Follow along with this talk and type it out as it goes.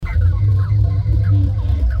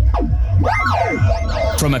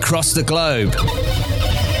from across the globe.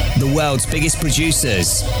 The world's biggest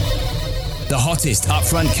producers. The hottest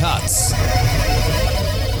upfront cuts.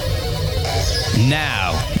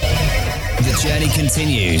 Now, the journey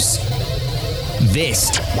continues. This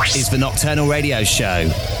is the Nocturnal Radio Show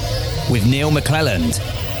with Neil McClelland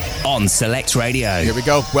on Select Radio. Here we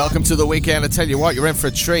go. Welcome to the weekend. I tell you what, you're in for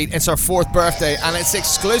a treat. It's our 4th birthday and it's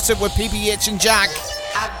exclusive with PBH and Jack.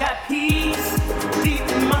 I've got peace deep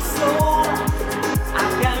in my soul.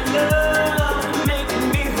 I've got love making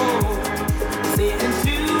me whole. Sit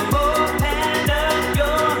into open up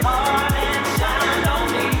your heart and shine on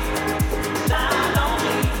me. Shine on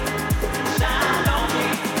me. Shine on me.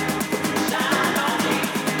 Shine on me.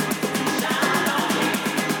 Shine on me.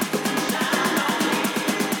 Shine on me.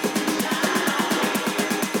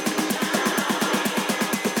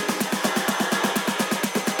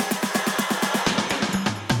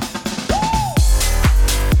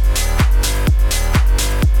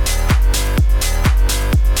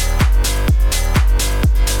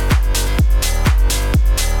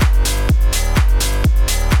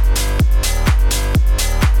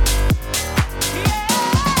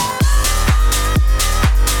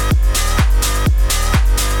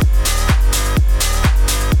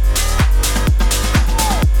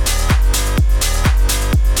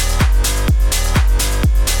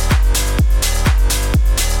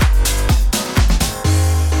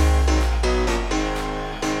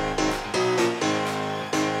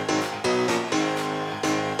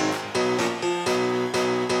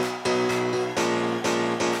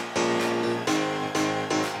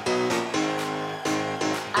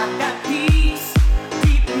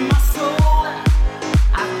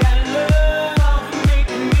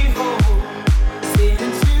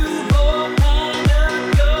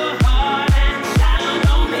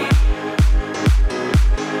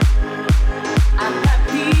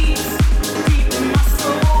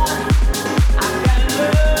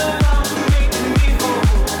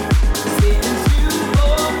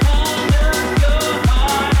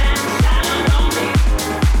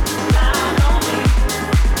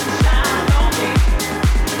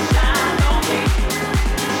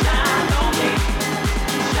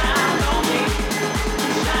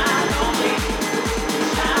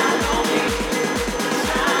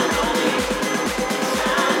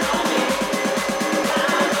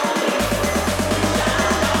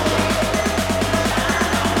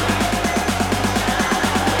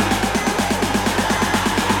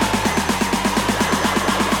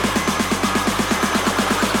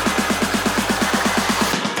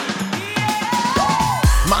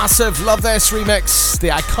 Massive Love This remix, the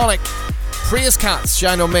iconic Praise Cats,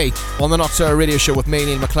 Shine On Me, on the Nocturnal Radio Show with me,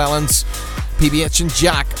 Neil McClelland, PBH and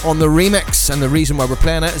Jack on the remix. And the reason why we're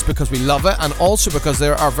playing it is because we love it, and also because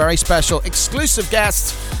there are very special exclusive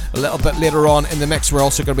guests a little bit later on in the mix. We're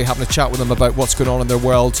also going to be having a chat with them about what's going on in their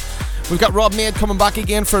world. We've got Rob Maid coming back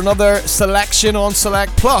again for another selection on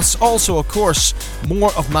Select, plus also, of course,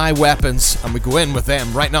 more of my weapons, and we go in with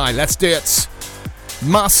them right now. Let's do it.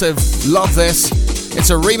 Massive Love This. It's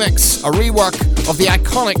a remix, a rework of the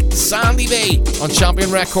iconic Sandy B on Champion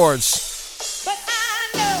Records.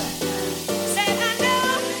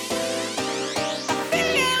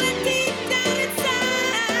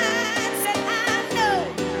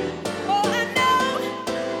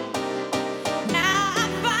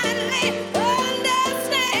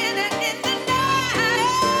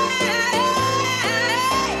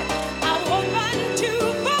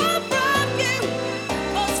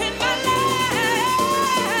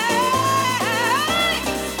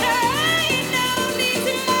 Ain't no need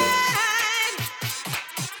to lie.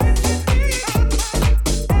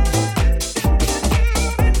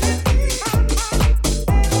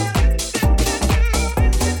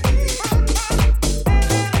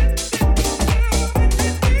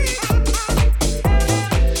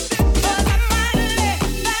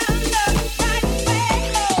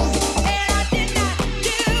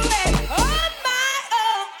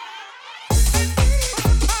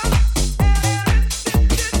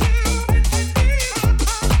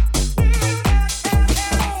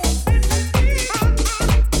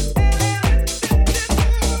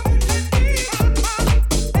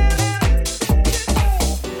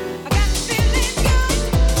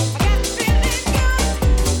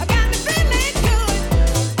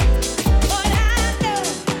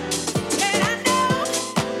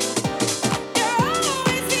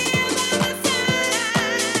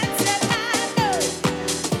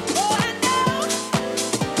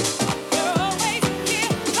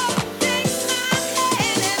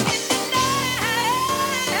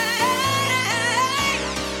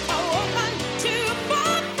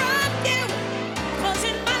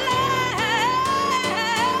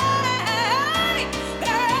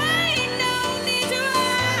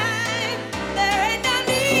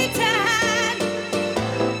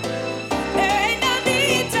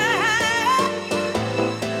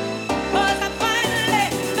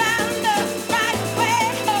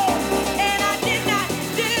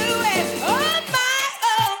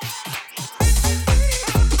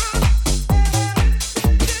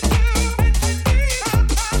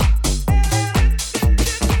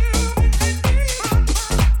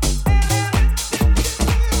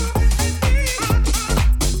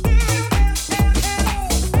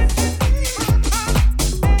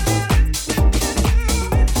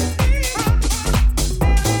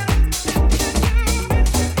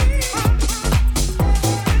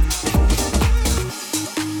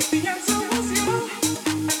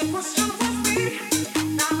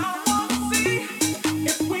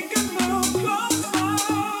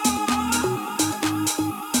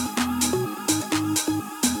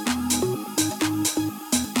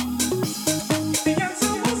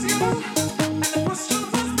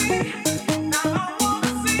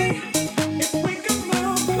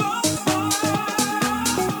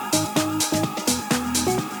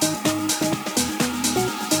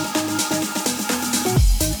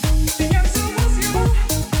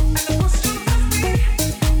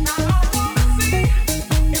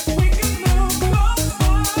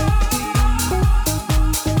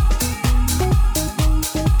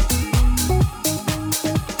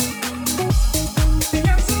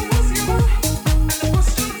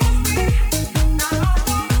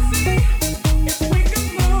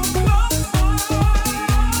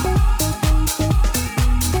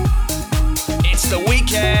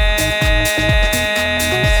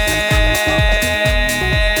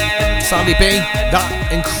 Sandy B.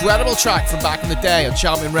 That incredible track from back in the day on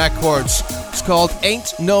Champion Records. It's called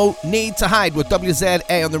Ain't No Need to Hide with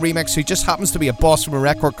WZA on the remix, who just happens to be a boss from a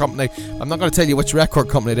record company. I'm not going to tell you which record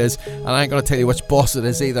company it is, and I ain't going to tell you which boss it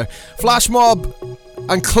is either. Flash Mob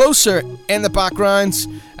and Closer in the background.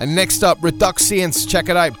 And next up, Reduxians. Check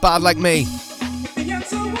it out, Bad Like Me.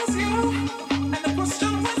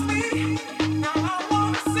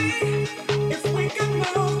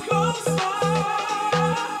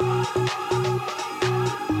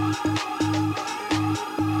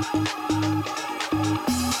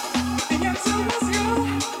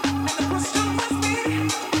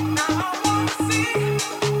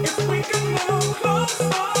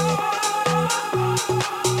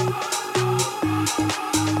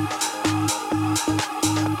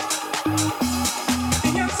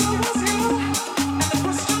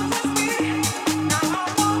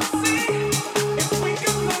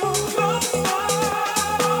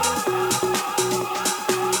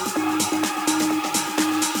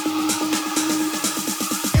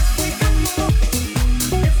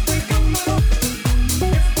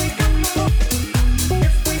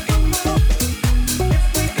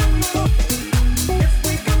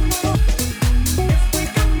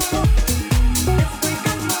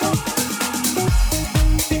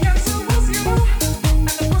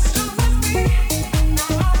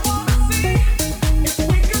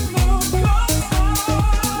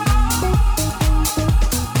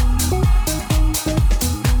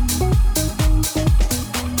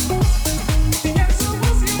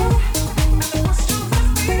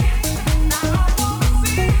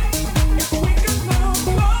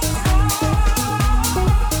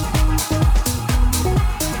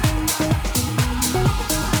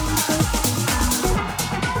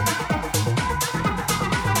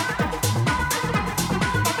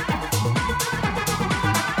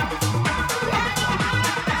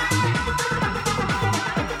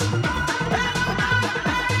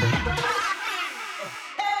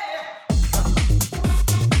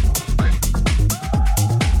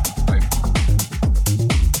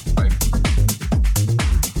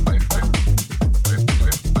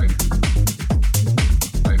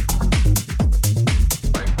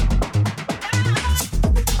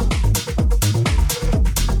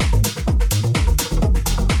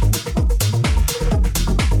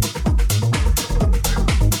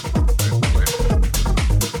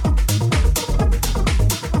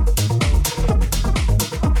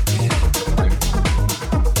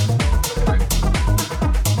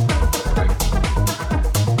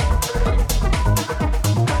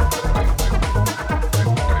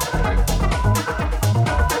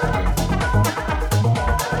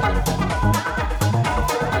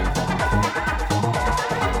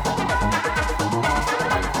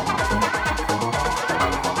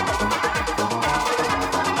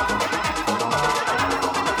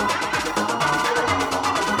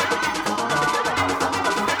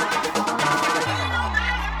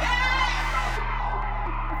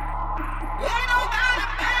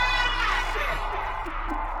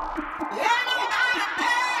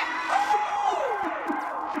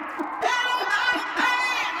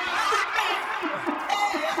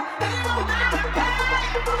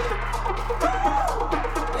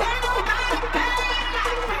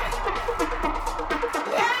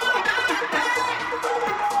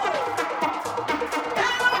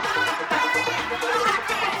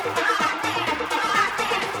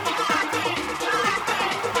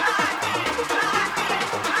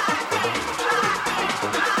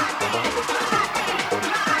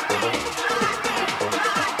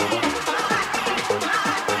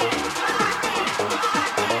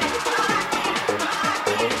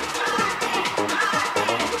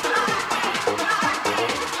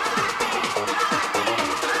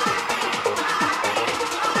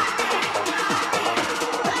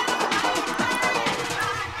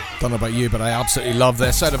 Don't know about you, but I absolutely love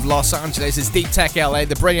this. Out of Los Angeles is Deep Tech LA,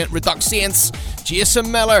 the brilliant Reduxians,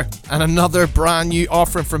 Jason Miller, and another brand new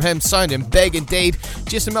offering from him, sounding big indeed.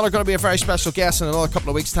 Jason Miller going to be a very special guest in another couple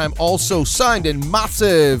of weeks' time, also sounding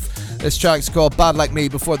massive. This track's called Bad Like Me.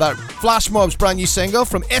 Before that, Flash Mob's brand new single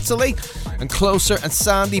from Italy, and Closer and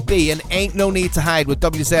Sandy B, and Ain't No Need to Hide with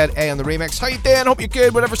WZA on the remix. How you doing? Hope you're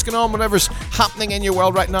good. Whatever's going on, whatever's happening in your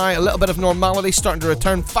world right now, a little bit of normality starting to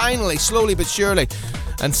return finally, slowly but surely,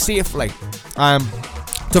 and safely.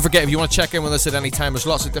 Don't forget, if you want to check in with us at any time, there's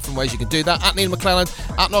lots of different ways you can do that. At Neil McClelland,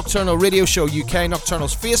 at Nocturnal Radio Show UK,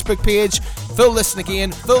 Nocturnal's Facebook page. Full listen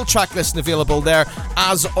again, full track list available there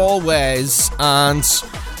as always. And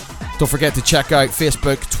don't forget to check out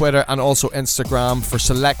Facebook, Twitter, and also Instagram for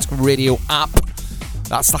Select Radio app.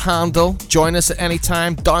 That's the handle. Join us at any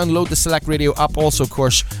time. Download the Select Radio app. Also, of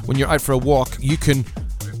course, when you're out for a walk, you can,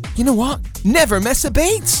 you know what? Never miss a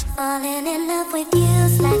beat. Falling in love with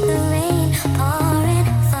you's like the rain pouring.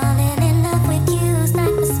 Falling in love with you's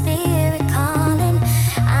like the spirit calling.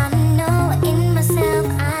 I know in myself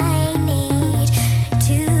I need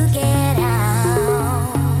to get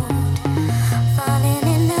out. Falling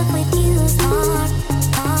in love with you's hard,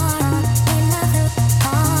 hard. In love with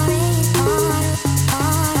pouring, hard,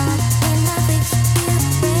 hard. In love with you,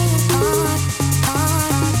 rain hard,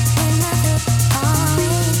 hard. In love with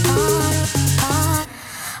pouring, hard, hard.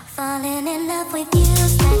 Falling in love with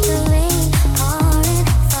you's like the rain pouring.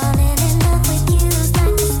 Falling in love with you's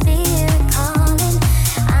like the spirit calling.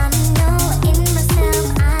 I know in myself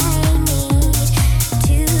I need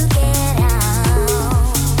to get out.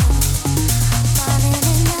 Falling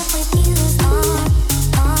in love with you's hard,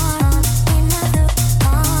 hard. In love with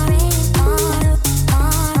pouring, hard,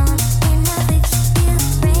 hard. In love with you,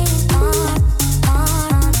 rain hard,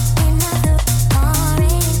 hard. In love with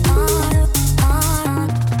pouring, hard, hard.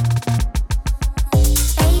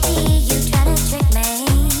 Baby, you try to trick me.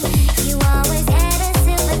 You always had a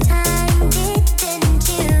silver tongue, didn't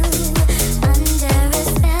you? Under a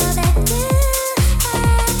spell that you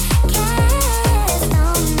had cast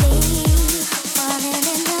on me. Falling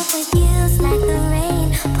in love with you's like the rain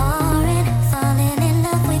pouring. Falling in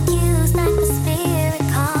love with you's like the spirit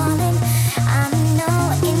calling. I know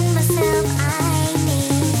in myself I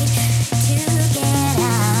need to get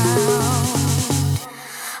out.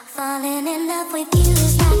 Falling in love with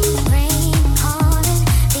you's like the rain pouring.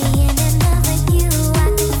 Being in love with you, I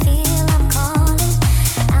can feel I'm calling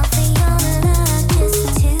out for your love just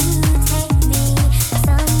to take me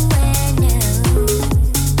somewhere new.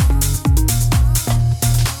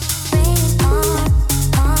 Rain hard,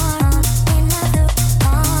 hard. In love with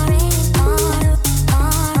pouring, hard,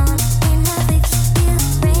 hard. In love with you,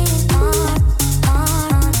 rain hard,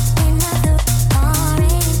 hard. In love with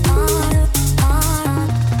pouring, hard, hard.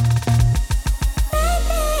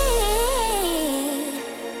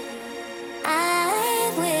 I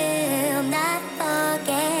will not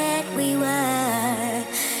forget we were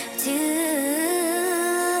together.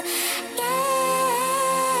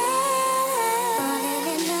 Falling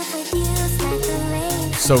in love with you's like the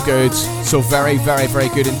rain. So good. So very, very, very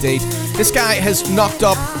good indeed. This guy has knocked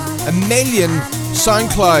up 1 million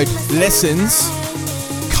SoundCloud listens,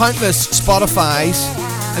 countless Spotify's,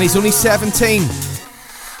 and he's only 17.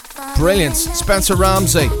 Brilliant. Spencer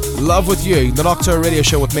Ramsey, Love With You, the Nocturne Radio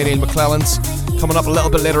Show with me, Neil McClelland. Coming up a little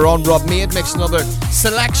bit later on, Rob Mead makes another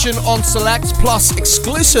selection on Select, plus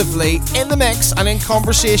exclusively in the mix and in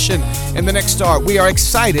conversation in the next hour. We are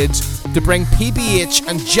excited to bring PBH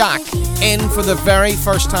and Jack in for the very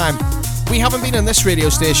first time. We haven't been on this radio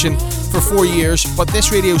station for 4 years, but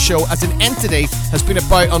this radio show as an entity has been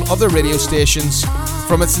about on other radio stations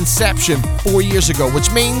from its inception 4 years ago, which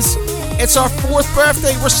means it's our 4th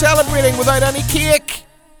birthday. We're celebrating without any cake.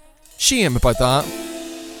 Shame about that.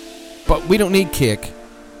 But we don't need cake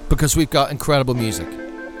because we've got incredible music.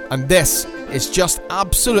 And this is just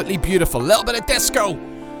absolutely beautiful. A little bit of disco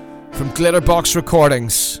from Glitterbox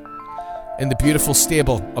Recordings in the beautiful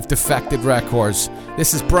stable of Defected Records.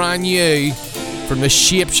 This is brand new from the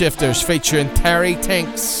Shapeshifters featuring Terry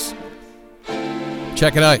Tinks.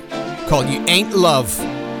 Check it out. Called You Ain't Love.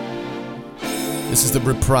 This is the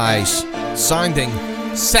reprise. Sounding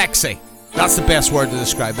sexy. That's the best word to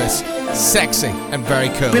describe this. Sexy and very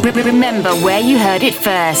cool. Remember where you heard it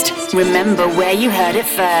first. Remember where you heard it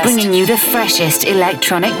first. Bringing you the freshest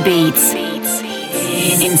electronic beats.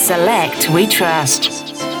 In Select, we trust.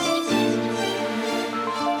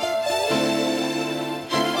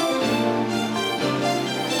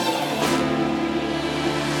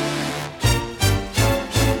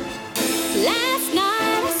 Last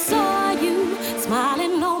night I saw you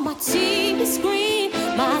smiling on my TV screen.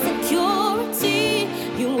 My security,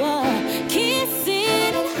 you were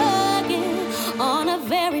kissing and hugging on a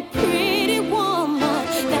very pretty woman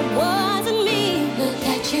that wasn't me. Look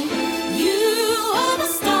at you, you are the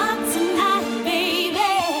star tonight, baby.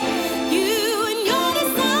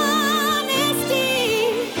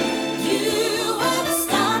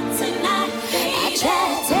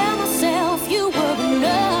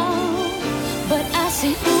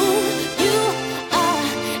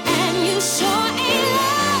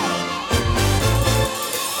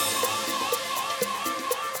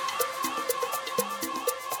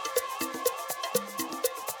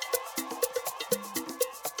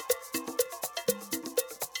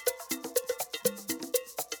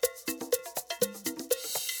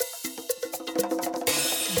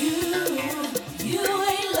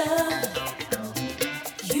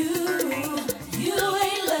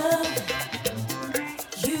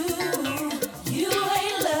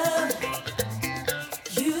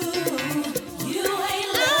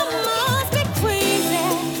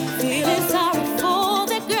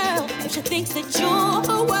 that you're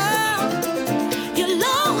a world. You're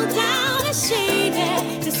low down and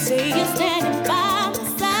shady to say you're standing by my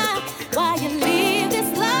side while you live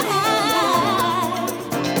this life.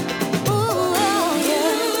 Ooh, you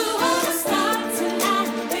wanna start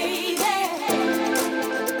tonight, baby.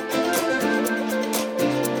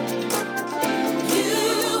 You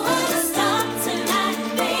wanna start tonight,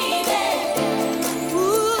 baby.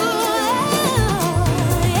 Ooh,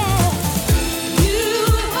 yeah. You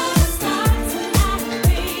wanna start tonight,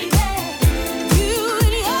 baby. You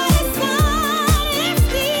and your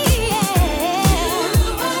dishonesty, yeah.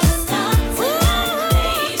 You wanna start tonight,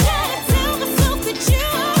 baby. Tell myself that you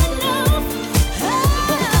are enough.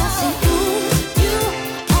 But I see who you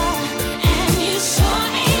are, and you sure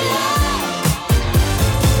ain't love.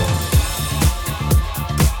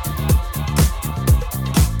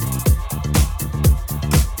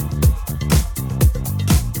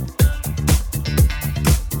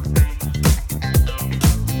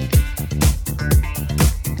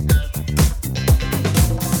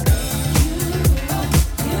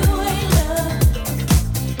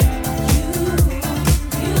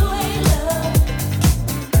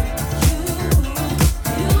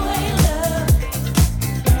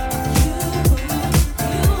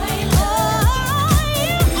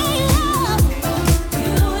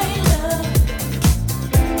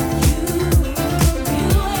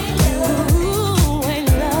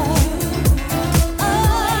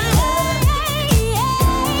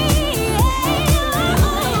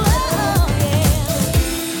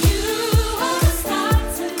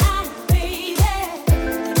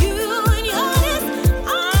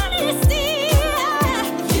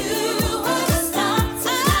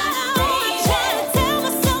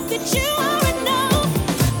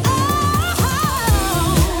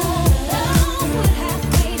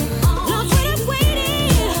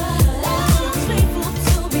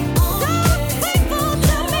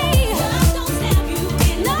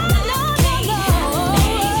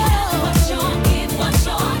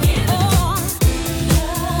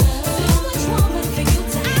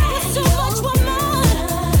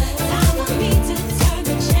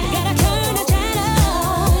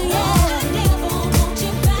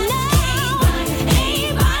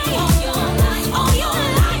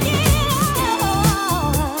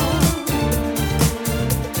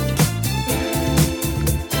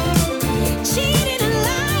 Cheating and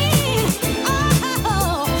lying,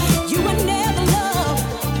 oh, you were never loved.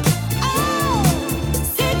 Oh,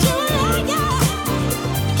 said you were a liar.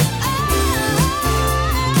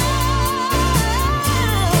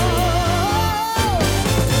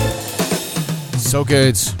 So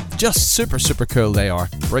good. Just super, super cool they are.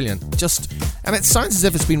 Brilliant. And it sounds as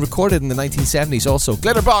if it's been recorded in the 1970s also.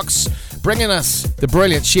 Glitterbox bringing us the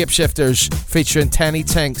brilliant Shapeshifters featuring Tenny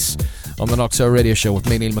Tinks on the Knox Hour Radio Show with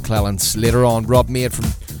me, Neil McClelland. Later on, Rob Maid from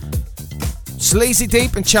Sleazy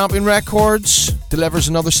Deep and Champion Records delivers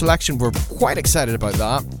another selection. We're quite excited about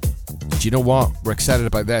that. Do you know what? We're excited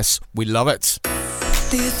about this. We love it.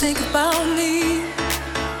 Do you think about me?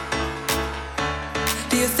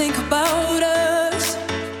 Do you think about us?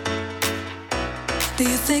 Do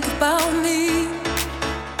you think about me?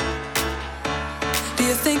 Do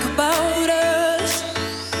you think about us?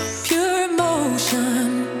 Pure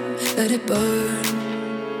emotion, let it burn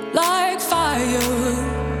like fire.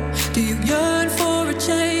 Do you yearn for a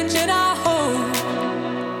change? And I hope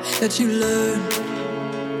that you learn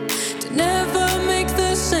to never make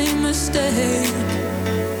the same mistake.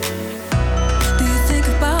 Do you think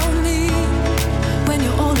about me when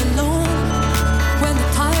you're all alone? When the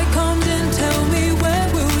tide comes in, tell me, where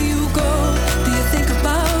will you go? Do you think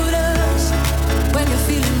about us when you're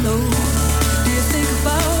feeling low? Do you think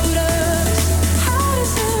about us? How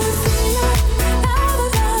does it feel now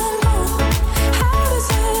that I'm gone? How does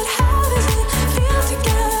it feel to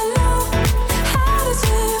get low? How does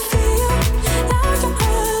it feel now you're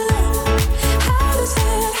alone? How does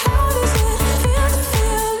it feel to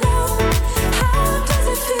feel low? How does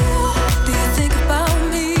it feel? Do you think about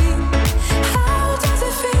me? How does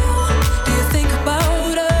it feel? Do you think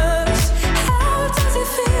about us? How does it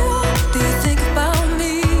feel? Do you think about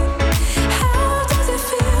me? How does it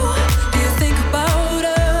feel? Do you think about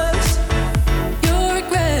us? Your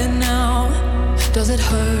regret now, does it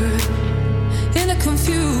hurt? In the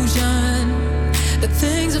confusion, that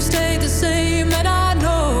things have stayed the same, and I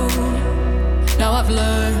know now I've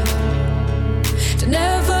learned to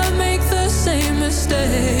never make the same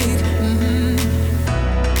mistake.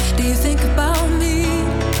 Do you think about me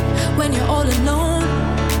when you're all alone?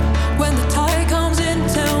 When the tide comes in,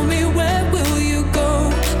 tell me, where will you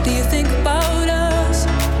go? Do you think about us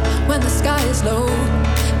when the sky is low?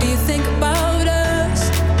 Do you think about us?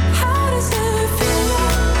 How does it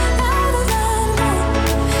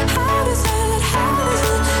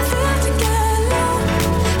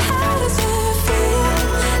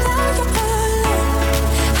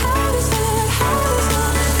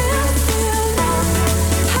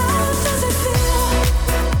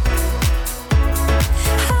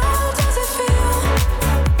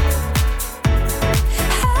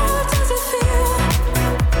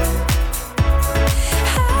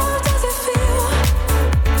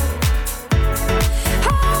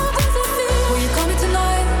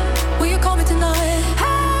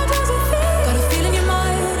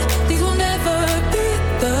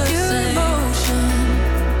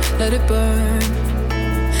let it burn.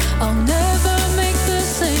 I'll never make the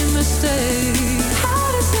same mistake.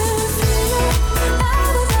 How does it feel now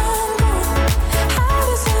that I'm gone? How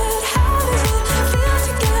does it feel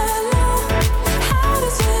to get alone? How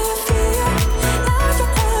does it feel now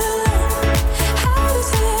you're alone? How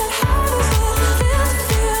does it feel to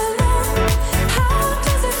feel alone? How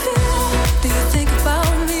does it feel? Do you think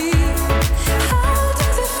about me? How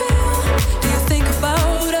does it feel? Do you think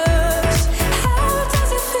about us? How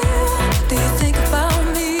does it feel? Do you think about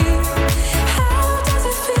me? How does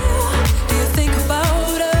it feel? Do you think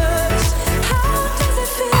about us? How does it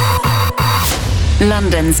feel?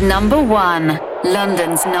 London's number one.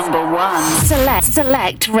 London's number one.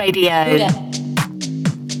 Select Radio. Do that.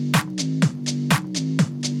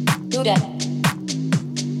 Do that.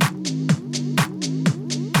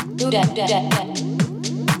 Do that. Do that. Do that.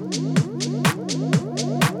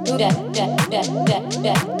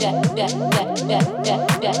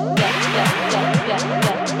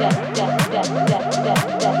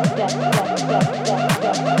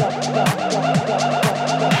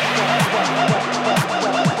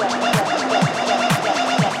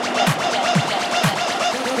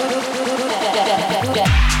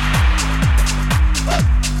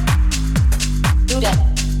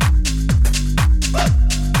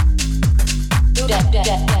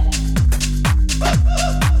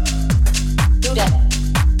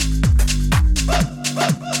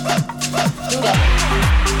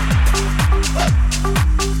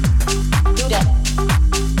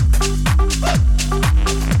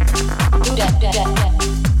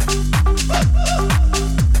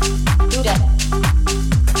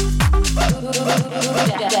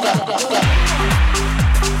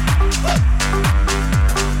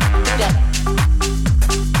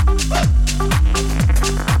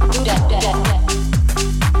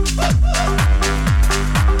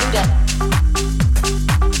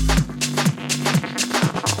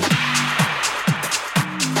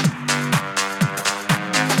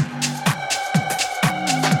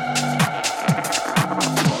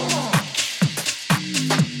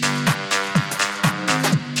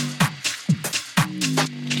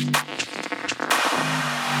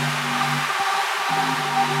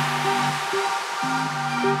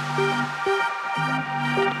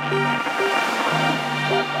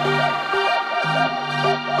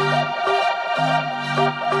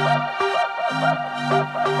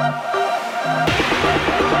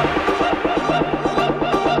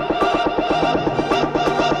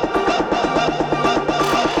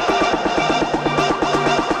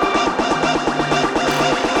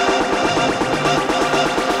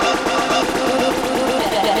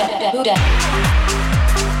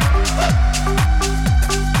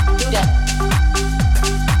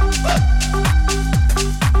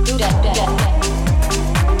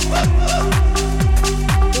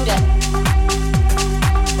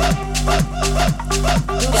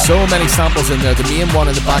 So many samples in there. The main one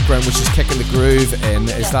in the background, which is kicking the groove in,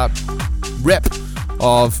 is that rip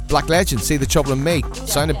of Black Legend, See the Trouble in Me.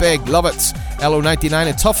 Sounded big, love it. LO99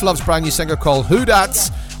 and Tough Love's brand new single called Who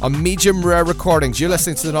Dats on Medium Rare Recordings. You're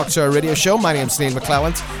listening to the Nocturne Radio Show. My name's Neil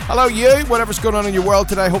McClelland. Hello you, whatever's going on in your world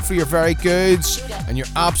today, hopefully you're very good and you're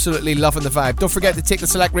absolutely loving the vibe. Don't forget to take the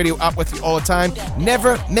Select Radio app with you all the time.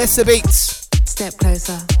 Never miss a beat. Step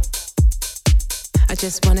closer. I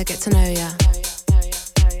just wanna get to know ya.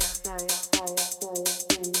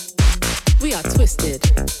 We are twisted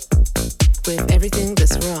with everything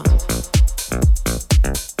that's wrong,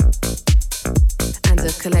 and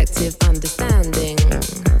a collective understanding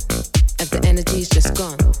of the energy's just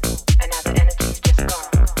gone. And now the energy's just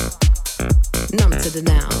gone. Numb to the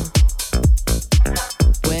now.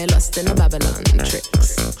 We're lost in the Babylon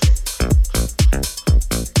tricks.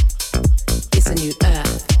 It's a new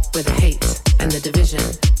earth where the hate and the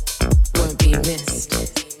division won't be missed.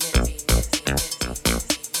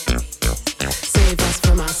 Save us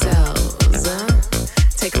from ourselves,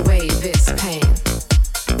 take away this pain.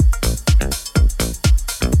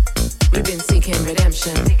 We've been seeking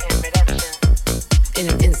redemption in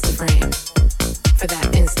an Insta frame for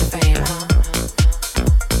that Insta fame,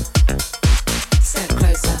 Step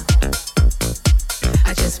closer.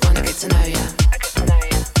 I just wanna get to know ya.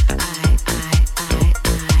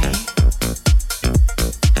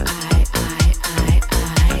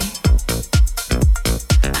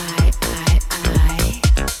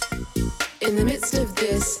 In the midst of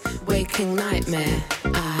this waking nightmare,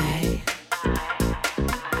 I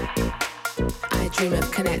dream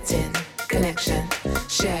of connecting, connection,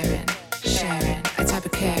 sharing, a type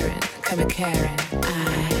of caring, come a caring.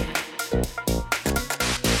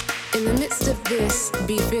 In the midst of this,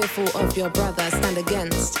 be fearful of your brother, stand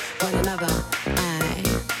against one another.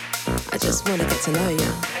 just wanna get to know you.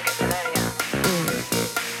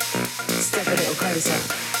 Step a little closer,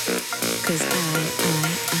 'cause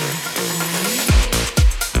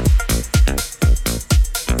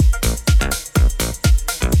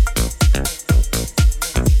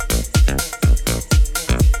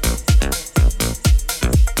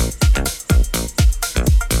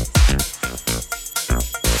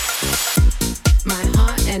my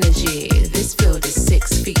heart energy, this field is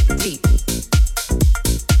 6 feet deep.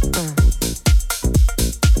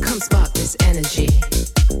 Come spark this energy,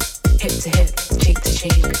 hip to hip, cheek to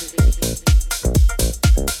cheek.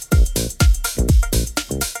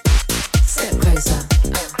 Step closer,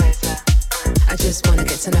 I just wanna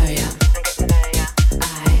get to know ya.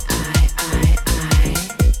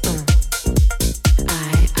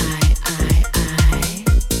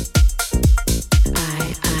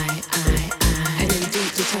 And in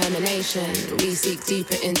deep determination, we seek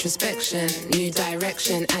deeper introspection, new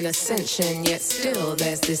direction and ascension. Yet still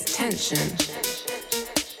there's this tension.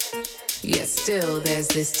 Yet still there's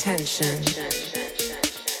this tension.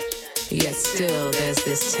 Yet still there's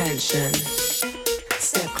this tension.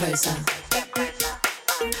 Step closer.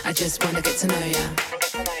 I just wanna get to know ya.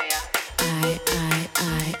 I.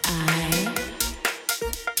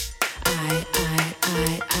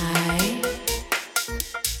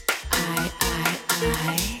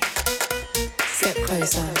 Step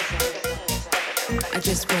closer. I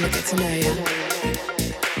just wanna get to know ya.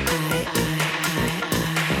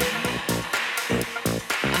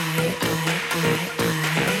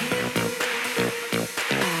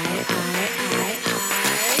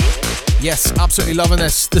 Yes, absolutely loving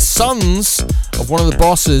this. The sons of one of the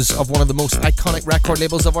bosses of one of the most iconic record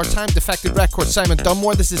labels of our time, Defected Records, Simon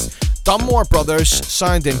Dunmore. This is Dunmore Brothers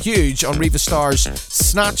sounding huge on Riva Star's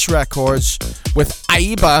Snatch Records with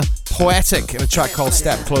Aiba Poetic in a track called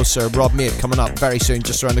Step Closer. Rob Mate coming up very soon,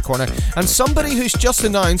 just around the corner. And somebody who's just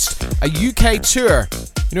announced a UK tour.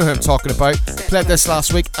 You know who I'm talking about. Played this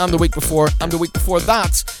last week and the week before and the week before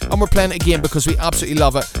that. And we're playing it again because we absolutely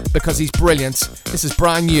love it, because he's brilliant. This is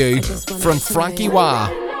brand new from Frankie Wah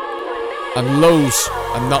and Lowe's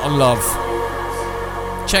and Not in Love.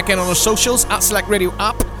 Check in on our socials at Select Radio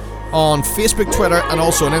app, on Facebook, Twitter, and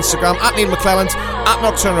also on Instagram at Neil McClelland, at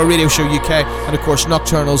Nocturnal Radio Show UK, and of course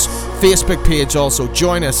Nocturnal's Facebook page also.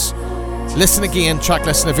 Join us. Listen again, track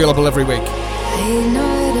listing available every week. Late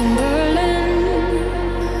night in Berlin,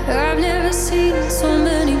 I've never seen so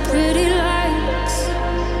many pretty lights.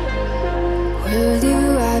 Where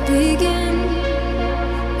do I begin?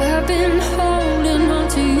 I've been holding on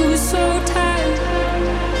to you so tight,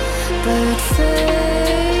 but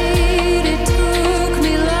fate, it took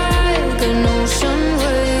me like an ocean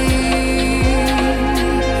wave.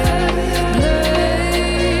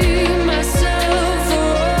 Blame myself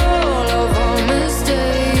for all of our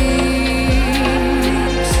mistakes.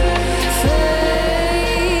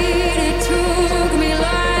 Fate, it took me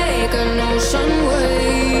like an ocean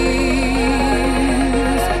wave.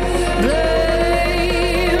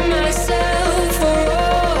 Blame myself for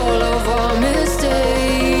all of our mistakes.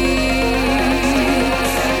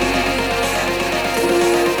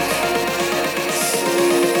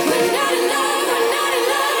 We're not in love, we're not in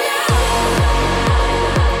love now.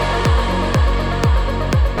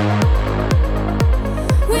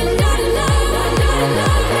 We're not in love, we're not in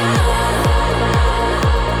love now.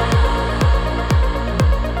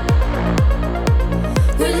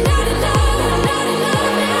 We're not in love, we're not in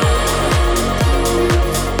love now.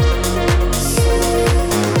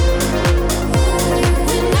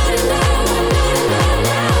 We're not in love, we're not in love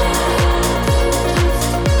now.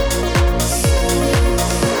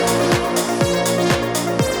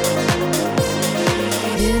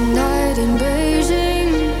 Midnight in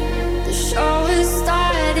Beijing, the show is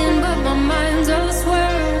starting, but my mind's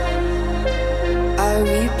elsewhere. I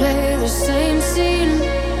replay the same scene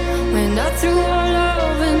when I threw our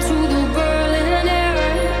love into the Berlin air.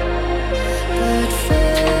 But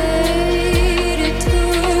fate, it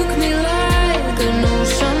took me like an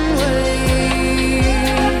ocean wave.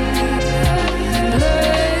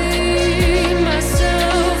 Blame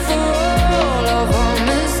myself for all of our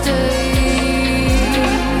mistakes.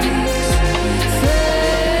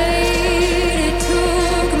 Fate, it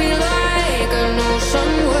took me like an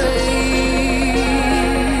ocean wave.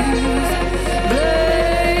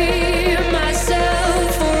 Blame myself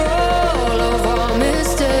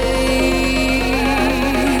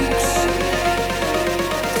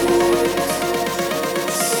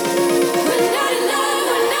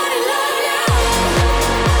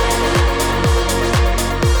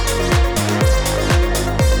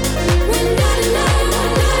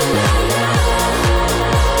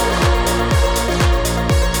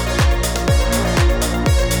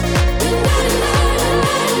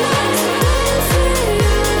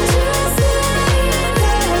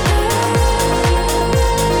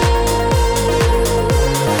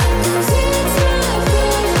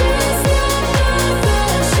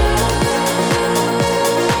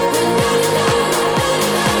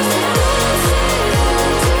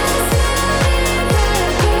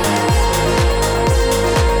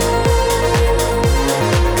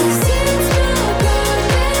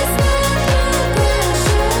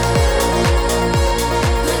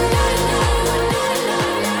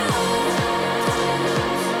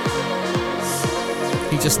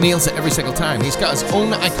just nails it every single time. He's got his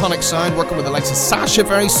own iconic sound, working with the likes of Sasha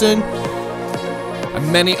very soon,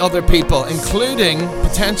 and many other people, including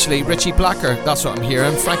potentially Richie Blacker. That's what I'm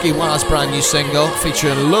hearing. Frankie Wah's brand new single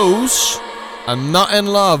featuring Lowe's and Not in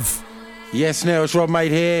Love. Yes, Neil, it's Rob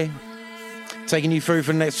Made here. Taking you through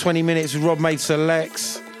for the next 20 minutes with Rob Made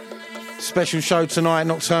Selects. Special show tonight,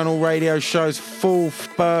 Nocturnal Radio Show's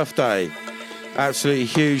 4th birthday. Absolutely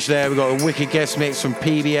huge there. We've got a wicked guest mix from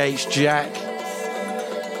PBH Jack.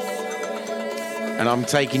 And I'm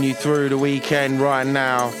taking you through the weekend right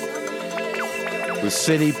now with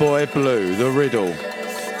City Boy Blue, The Riddle.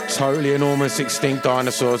 Totally Enormous Extinct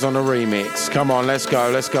Dinosaurs on the remix. Come on, let's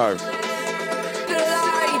go, let's go.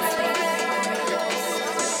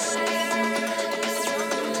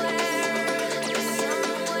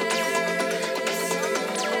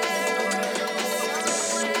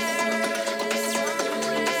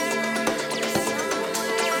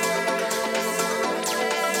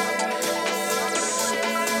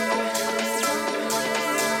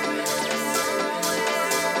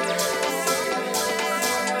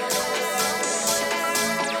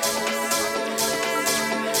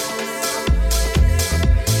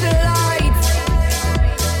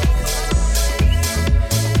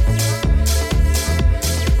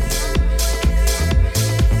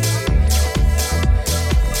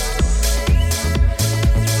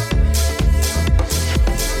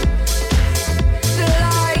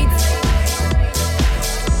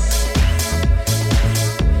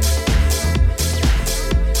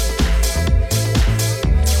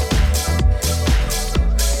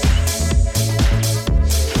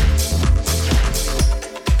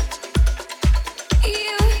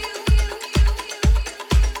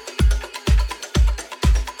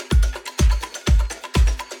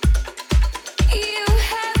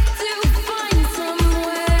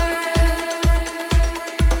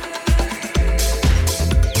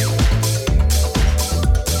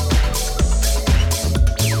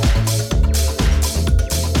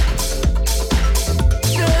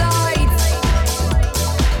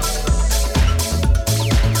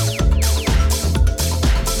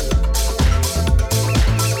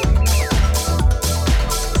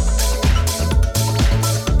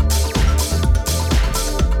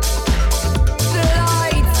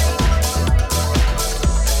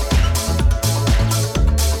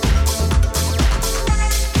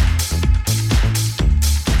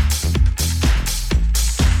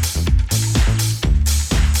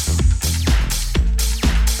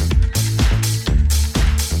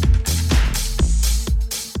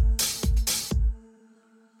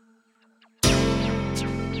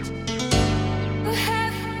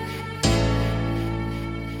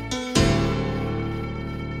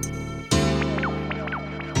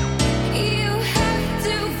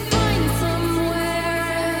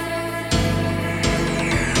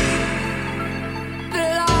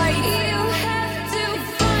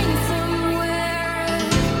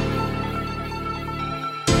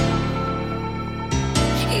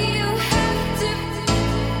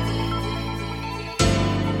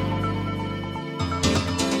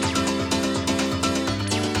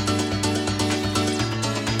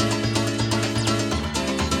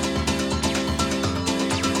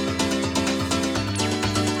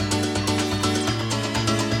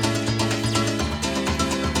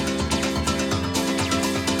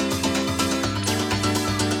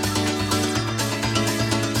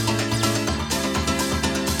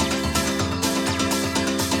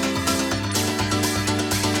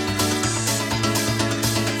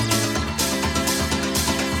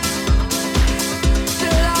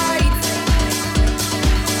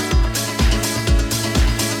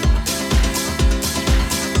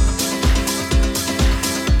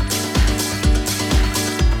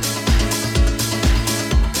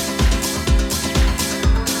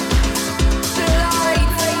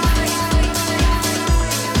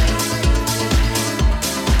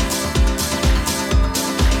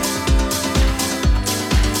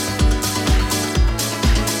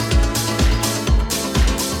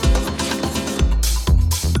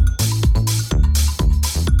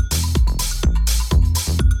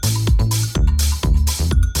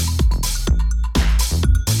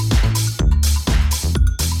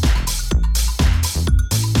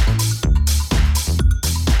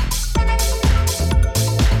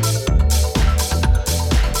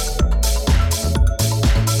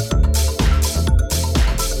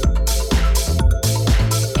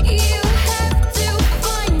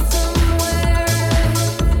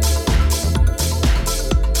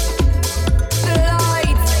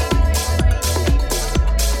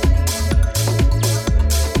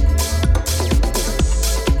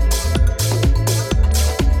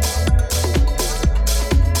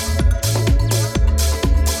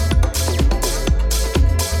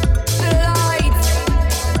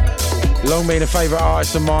 Long been a favourite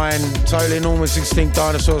artist of mine. Totally Enormous Extinct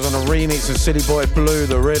Dinosaurs on a remix of City Boy Blue,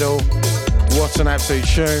 The Riddle. What an absolute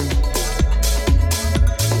tune.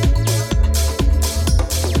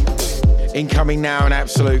 Incoming now, an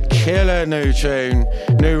absolute killer new tune.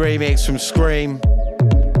 New remix from Scream.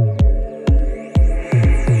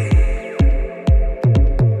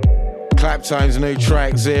 Claptone's new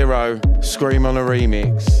track, Zero. Scream on a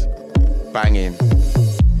remix. Banging.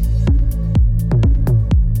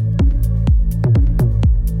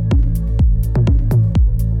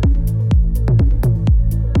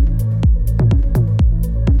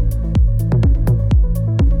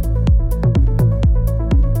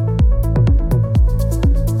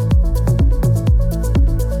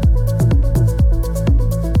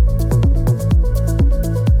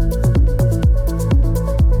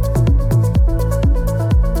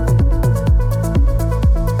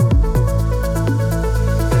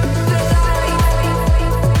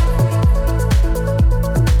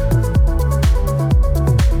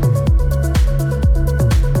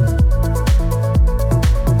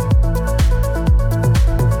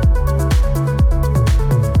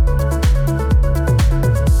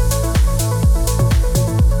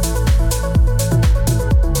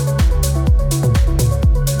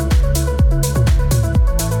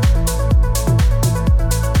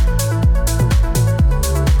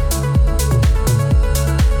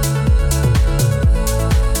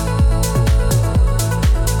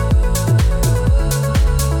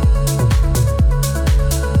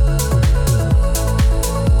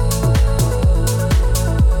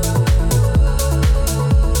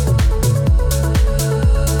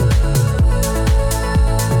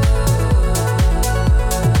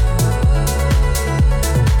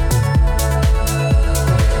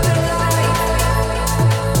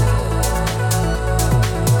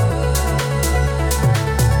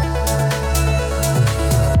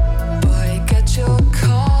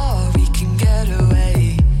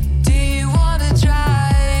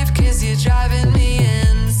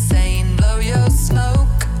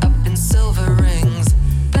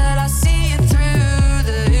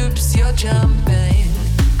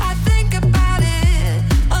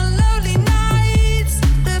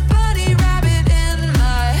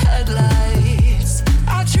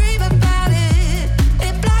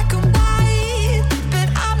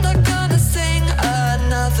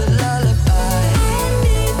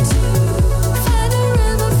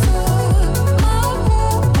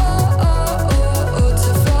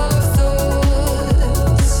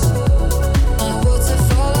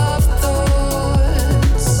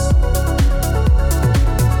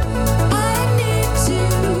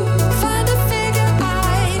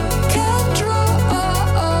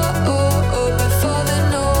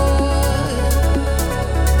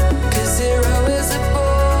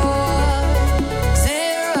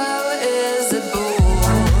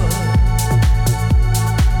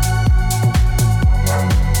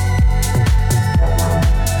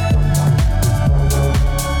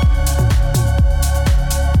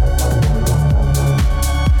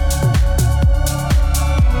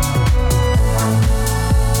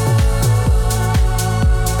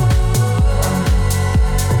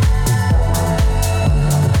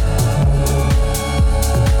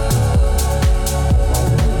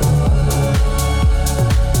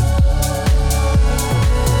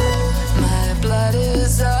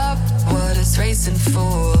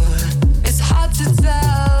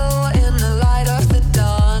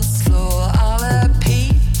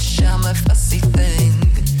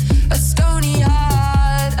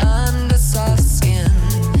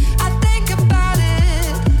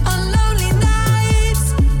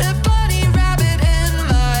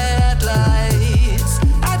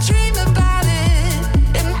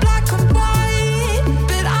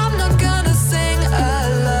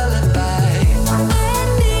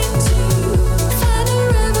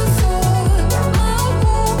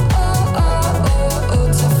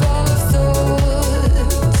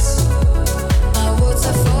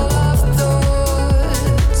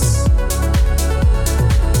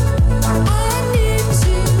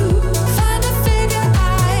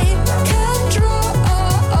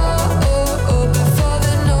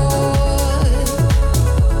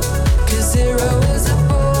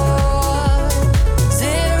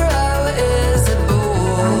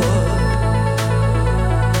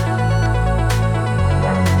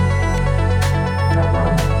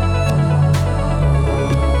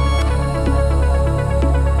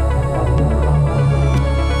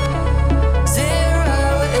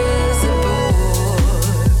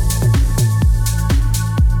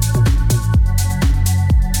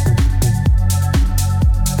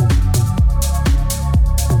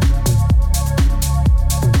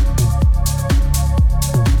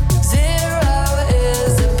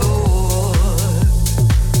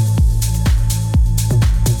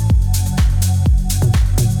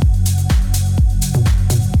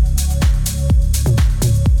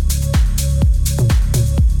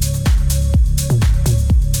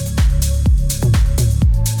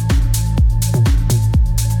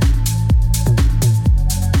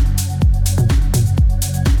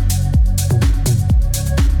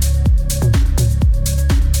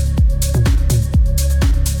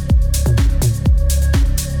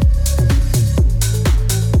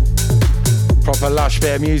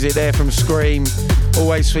 bit of music there from Scream.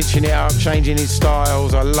 Always switching it up, changing his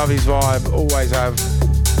styles. I love his vibe, always have.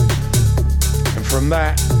 And from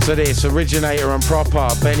that to this, Originator and Proper,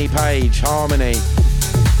 Benny Page, Harmony.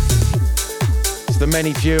 It's the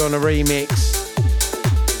Many Few on the remix.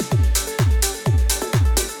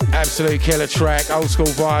 Absolute killer track, old school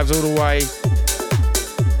vibes all the way.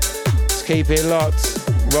 Let's keep it locked.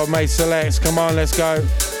 Rob Made Selects, come on, let's go.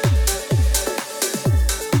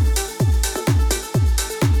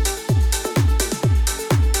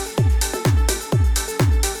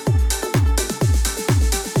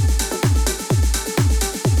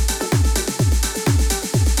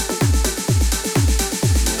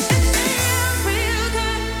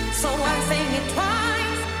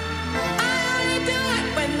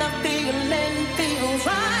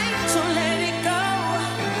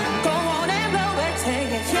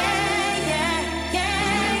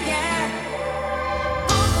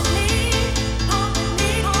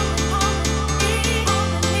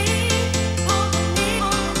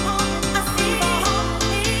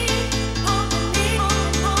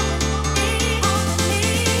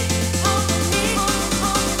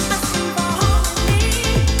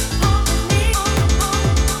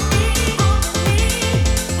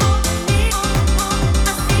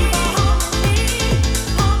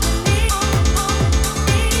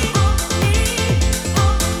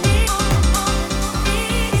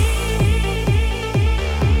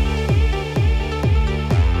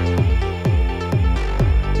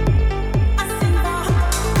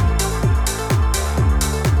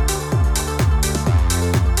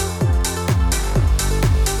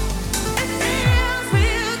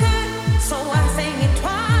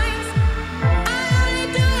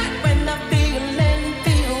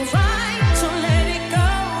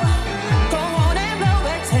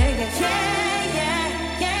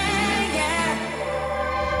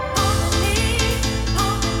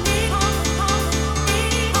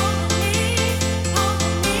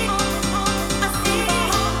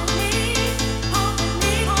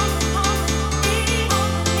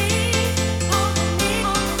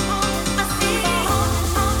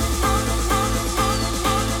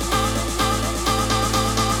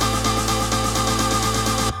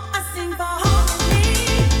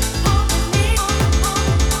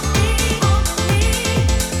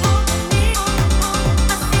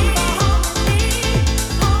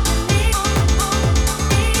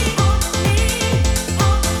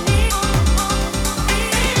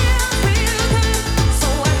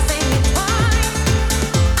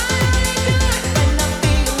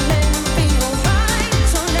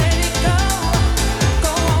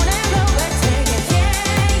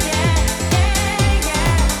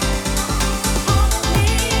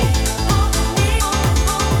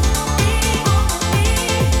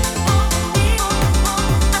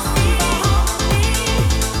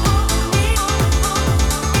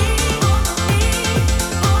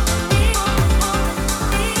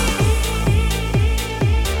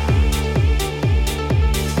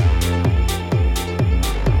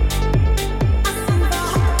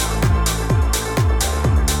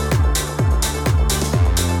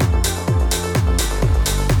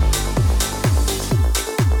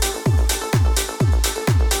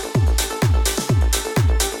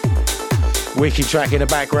 Wicked track in the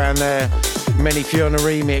background there. Many Few on the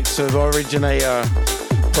remix of Originator,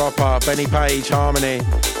 Proper, Benny Page, Harmony.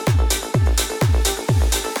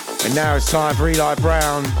 And now it's time for Eli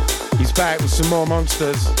Brown. He's back with some more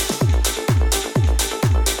monsters.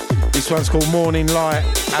 This one's called Morning Light.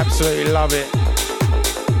 Absolutely love it.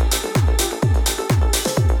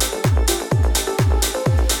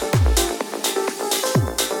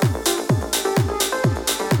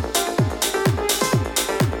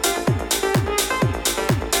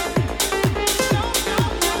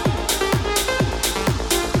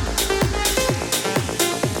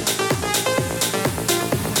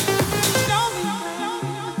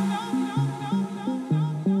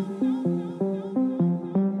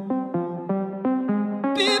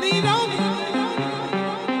 Baby, don't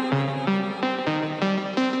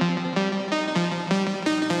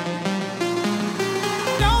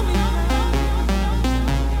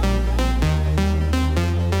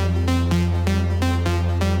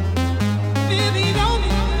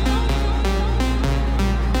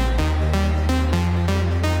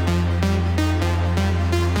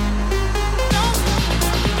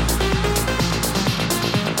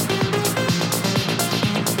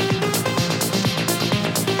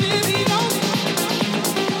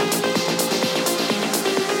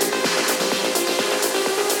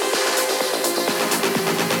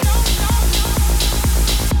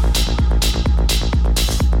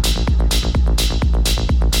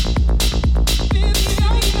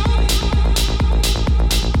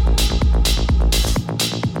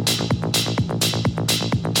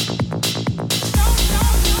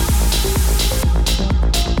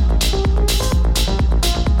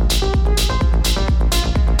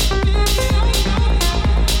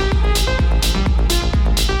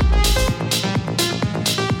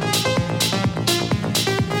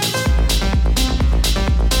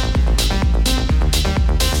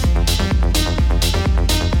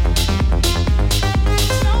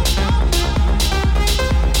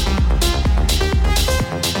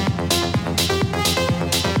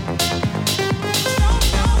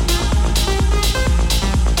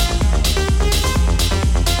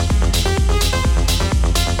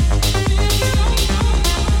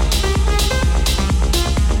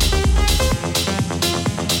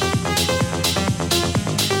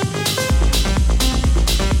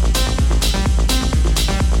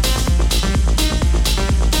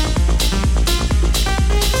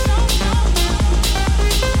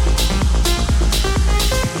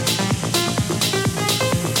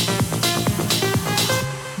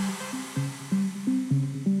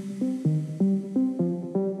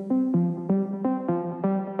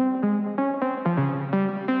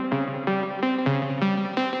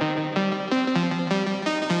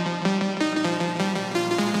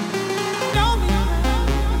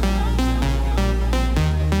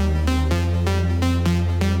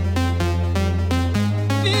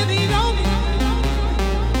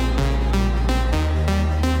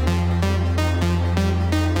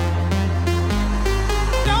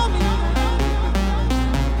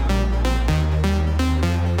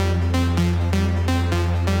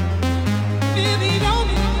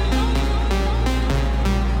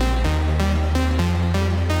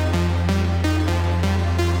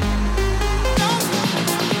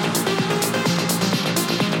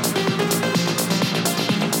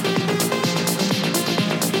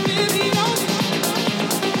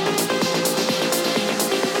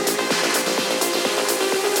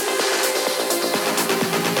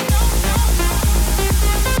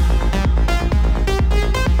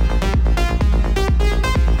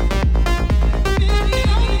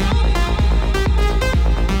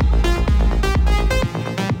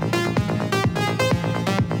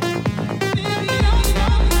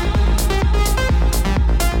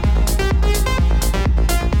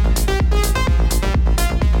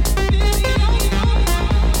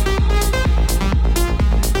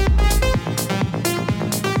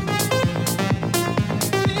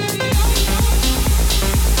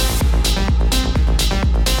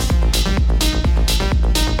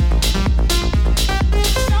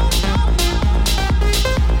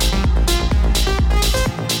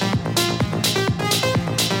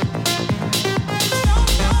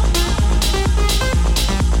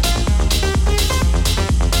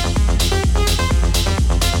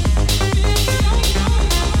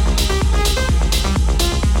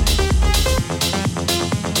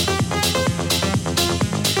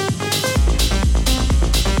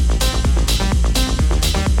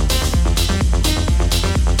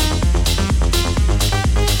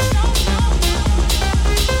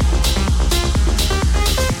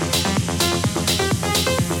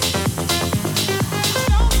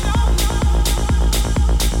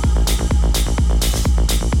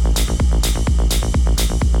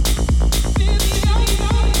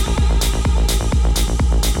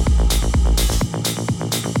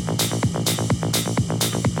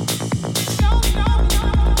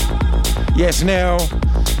Yes, Neil.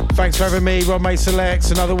 Thanks for having me, Rob May Selects.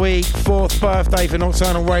 Another week, 4th birthday for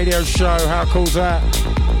Nocturnal Radio Show. How cool's that?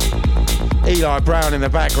 Eli Brown in the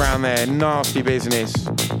background there. Nasty business.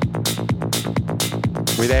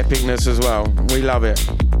 With epicness as well. We love it.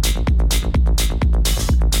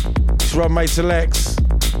 It's Rob May Selects.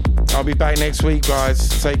 I'll be back next week, guys.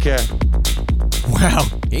 Take care. Wow,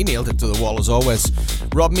 he nailed it to the wall as always.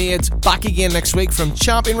 Rob Made back again next week from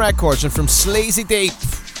Champion Records and from Sleazy Deep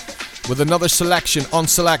with another selection on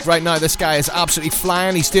Select. Right now, this guy is absolutely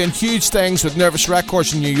flying. He's doing huge things with Nervous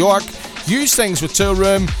Records in New York, huge things with Tool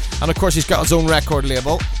Room, and of course he's got his own record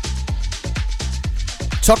label.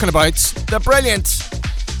 Talking about the brilliant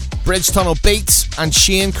Bridge Tunnel Beats and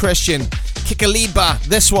Shane Christian. Kikaliba,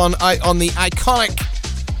 this one out on the iconic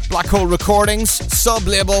Black Hole Recordings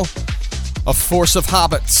sub-label of Force of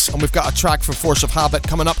Habits. And we've got a track from Force of Habit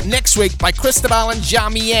coming up next week by Cristobal and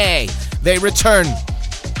Jamier. They return.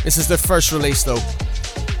 This is their first release though.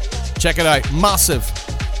 Check it out. Massive.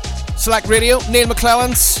 Select Radio, Neil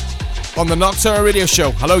McClelland's on the Nocturnal Radio Show.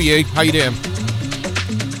 Hello you, how you doing?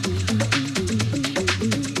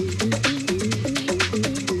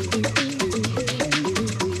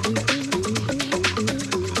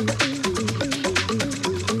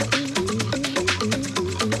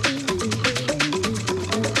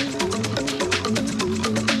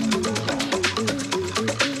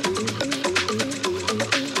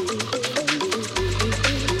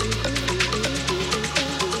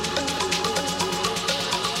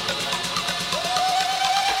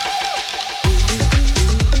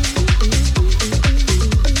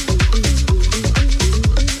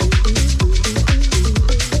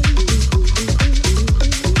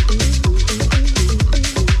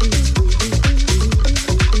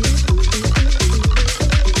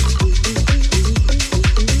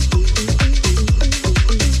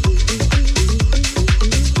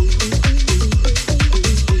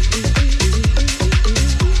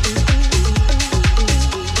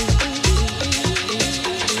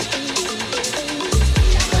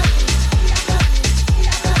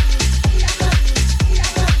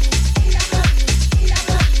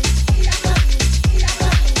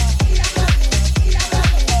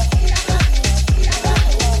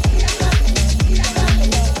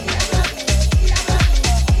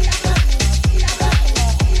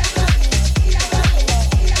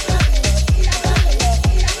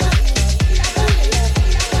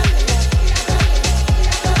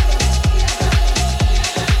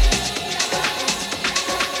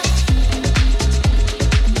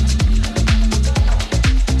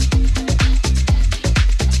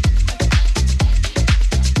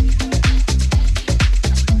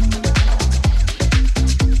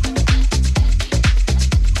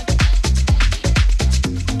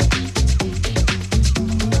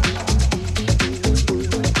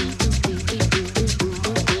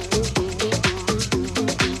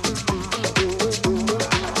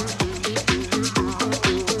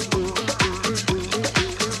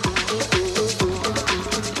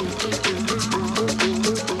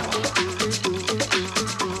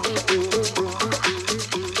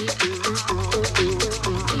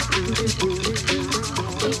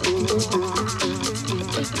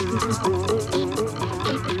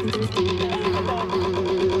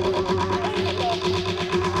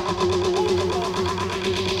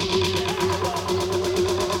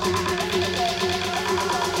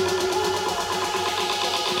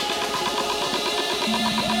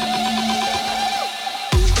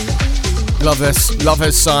 Love this, love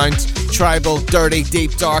his sound. Tribal, dirty,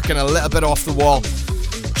 deep, dark, and a little bit off the wall.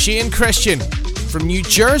 Shane Christian from New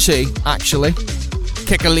Jersey, actually.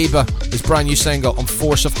 Kikaliba, his brand new single on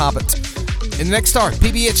Force of Habit. In the next hour,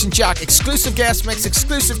 PBH and Jack, exclusive guest mix,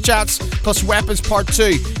 exclusive chats, plus Weapons Part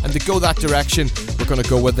 2. And to go that direction, we're going to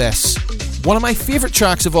go with this. One of my favourite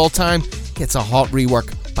tracks of all time gets a hot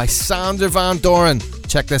rework by Sander Van Doren.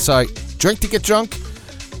 Check this out. Drink to get drunk.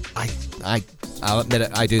 I'll admit it,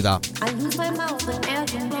 I do that. I lose my mouth and air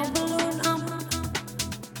can blow balloon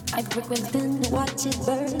I break within to watch it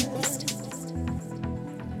burst.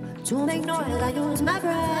 To make noise, I use my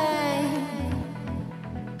brain.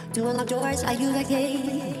 To unlock doors, I use a key.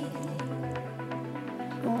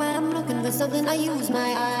 When I'm looking for something, I use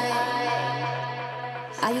my eye.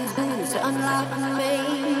 I use booze to unlock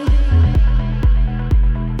me.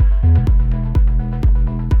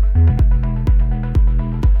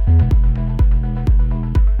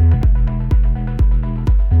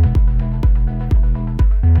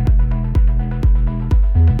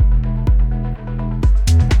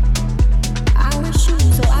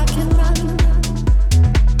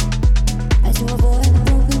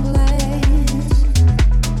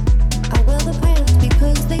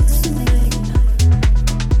 Because they suit me.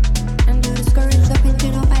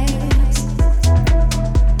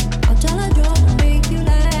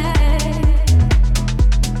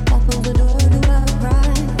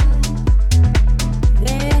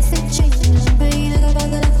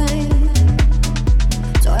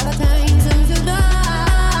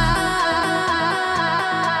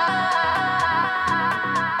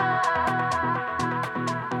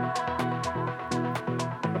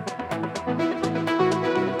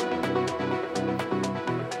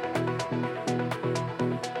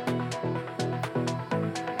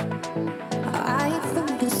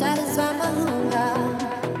 satisfy my hunger.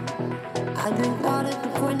 I drink water to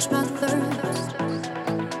quench my thirst.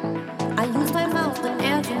 I use my mouth and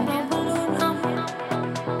air to my balloon hum.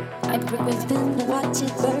 I prick my spin to watch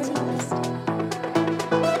it burst.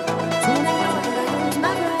 To the north, I use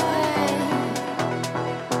my brain.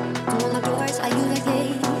 To unlock doors, I use a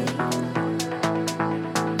key.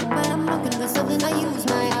 When I'm looking for something, I use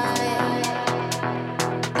my eye.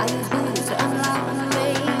 I use booze to unlock me.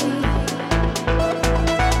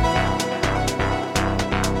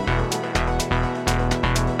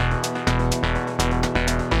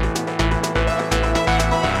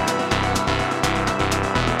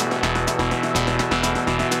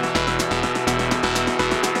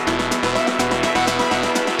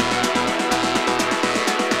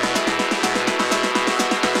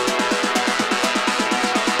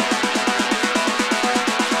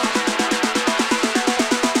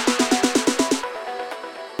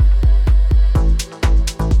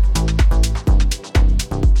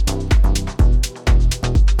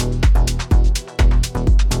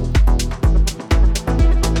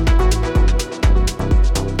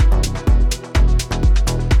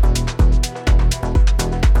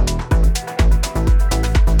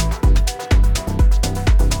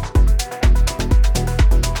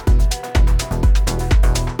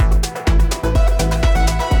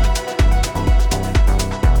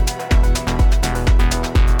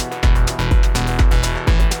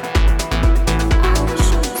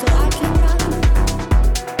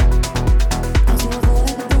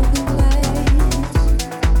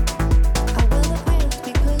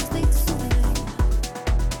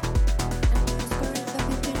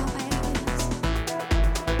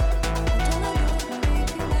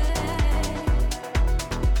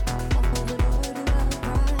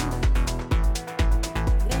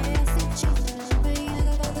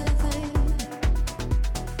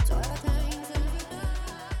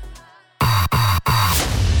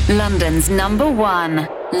 London's number one.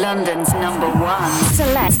 London's number one.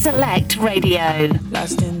 Select Radio.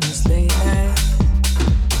 Lost in this late night,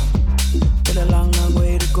 with a long, long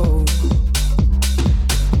way to go.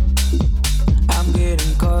 I'm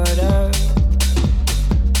getting caught up,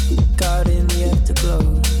 caught in the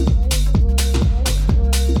afterglow.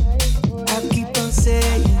 I keep on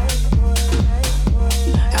saying,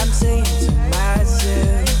 I'm saying to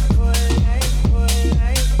myself,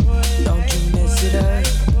 don't you mess it up.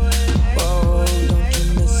 Oh, don't you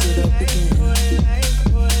mess it up again.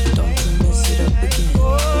 Don't you mess it up again.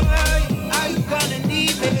 Oh, are you gonna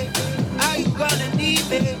need me? Are you gonna need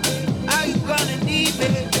me? Are you gonna need me?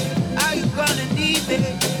 Are you gonna need me?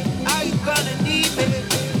 Are you gonna need me?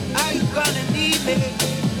 Are you gonna need me? Are you gonna need me?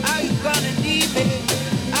 Are you gonna need me?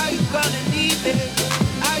 Are you gonna need me? Are you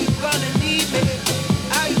gonna need me? Are you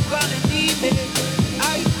gonna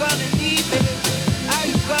need me?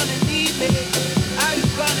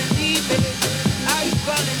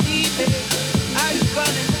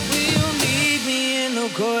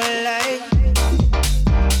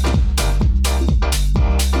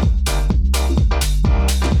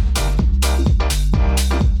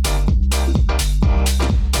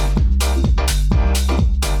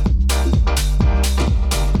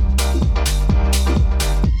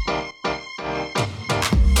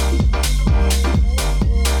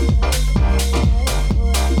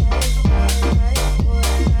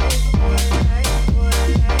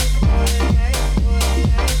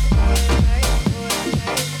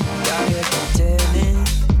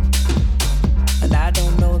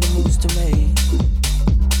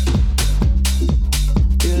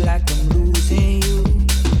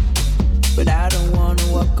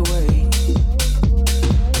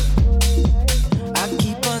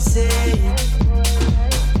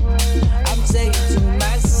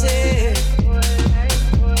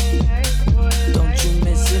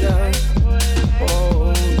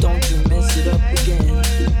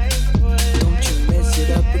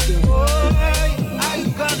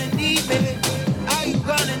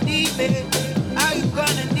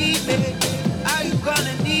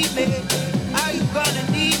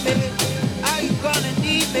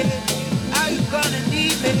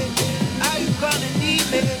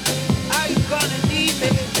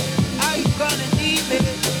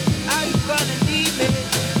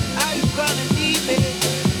 Are you gonna need me?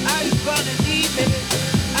 Are you gonna need me?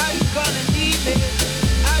 Are you gonna need me?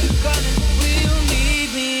 Are you gonna? Will you meet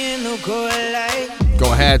me in the cold light?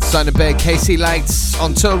 Sounding big, KC Lights,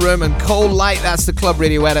 Until Room and Cold Light. That's the Club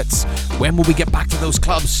Radio edits. When will we get back to those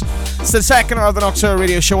clubs? It's the second hour of the Nocturnal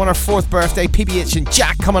Radio Show on our 4th birthday. PBH and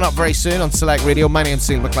Jack coming up very soon on Select Radio. My name's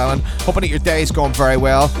Neil McClellan. Hoping that your day is going very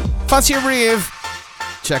well. Fancy a rave?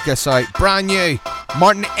 Check us out. Brand new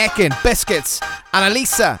Martin Ekin, Biscuits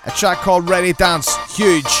Annalisa, a track called Ready Dance,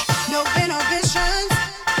 huge. No inhibitions,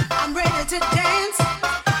 I'm ready to dance.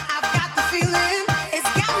 I've got the feeling, it's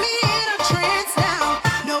got me in a trance now.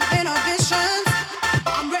 No inhibitions,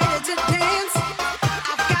 I'm ready to dance.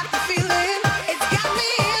 I've got the feeling, it's got me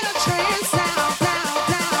in a trance now.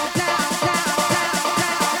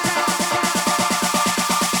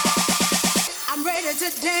 I'm ready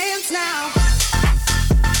to dance now.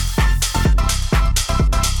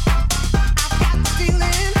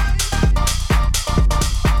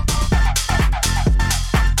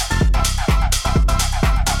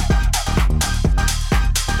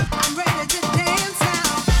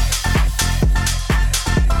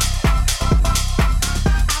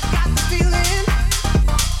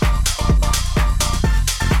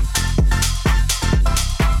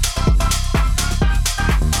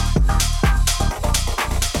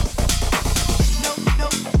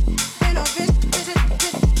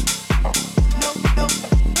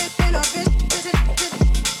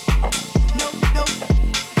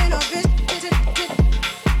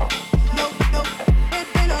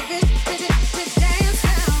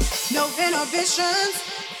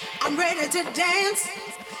 I'm ready to dance.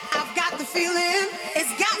 I've got the feeling,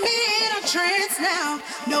 it's got me in a trance now.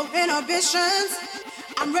 No inhibitions,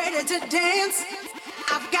 I'm ready to dance.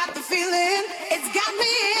 I've got the feeling, it's got me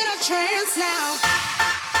in a trance now.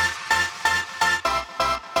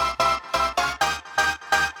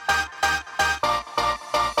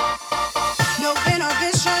 No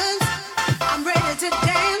inhibitions, I'm ready to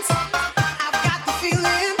dance. I've got the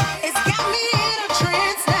feeling, it's got me in a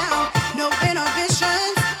trance now. No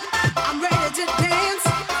inhibitions, I'm ready to dance.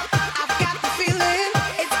 I've got the feeling,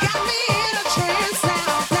 it's got me in a trance now.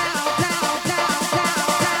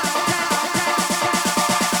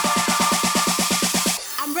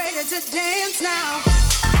 I'm ready to dance now.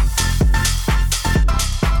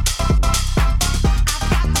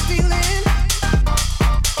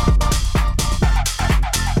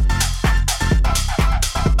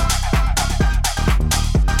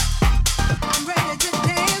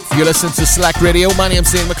 You listen to Select Radio. My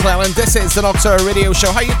name's Ian McClellan. This is the Nocturne Radio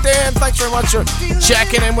Show. How you doing? Thanks very much for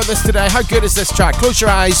checking in with us today. How good is this track? Close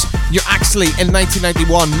your eyes. You're actually in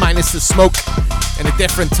 1991 minus the smoke in a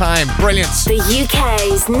different time. Brilliant. The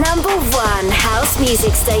UK's #1 house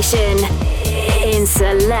music station. In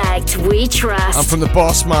Select, we trust. I'm from the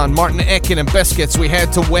boss man, Martin Ekin and Biscuits. We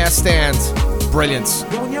head to West End. Brilliant.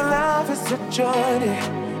 Knowing your life is a journey,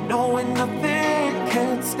 knowing nothing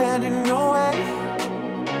can stand in your way.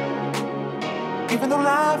 Even though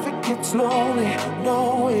life it gets lonely,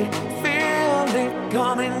 know it, feel it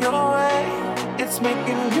coming your way. It's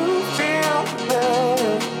making you feel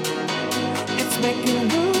better. It's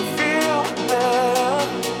making you feel better.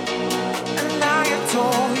 And now you're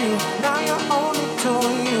doing you, now you're only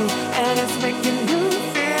doing you, and it's making you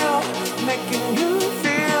feel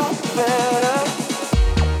better.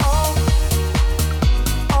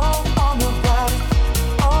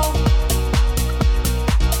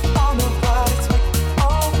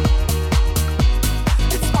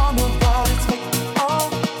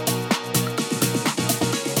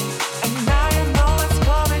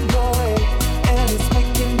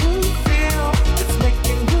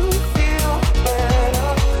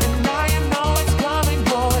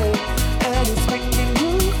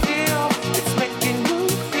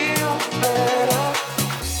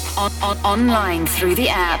 Online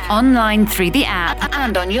through the app,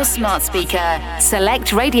 and on your smart speaker.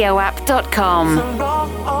 SelectRadioApp.com. It's a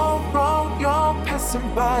long road you're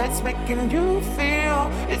passing by. It's making you feel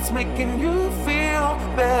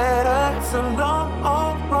better. It's a long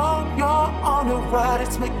road you're on a ride.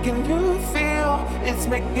 It's making you feel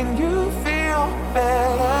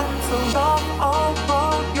better. It's a long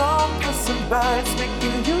road you're passing by. It's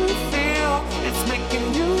making you feel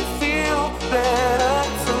better.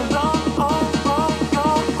 It's a long road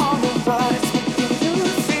you're on a ride. It's making you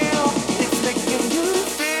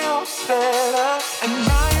feel better. And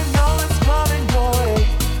now you know it's coming your way,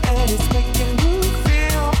 and it's making you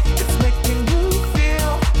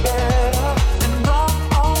feel better. And long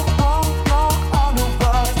road you're on a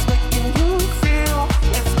ride. It's making you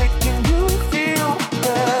feel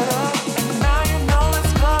better. And now you know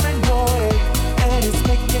it's coming your way, and it's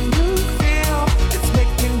making you feel better.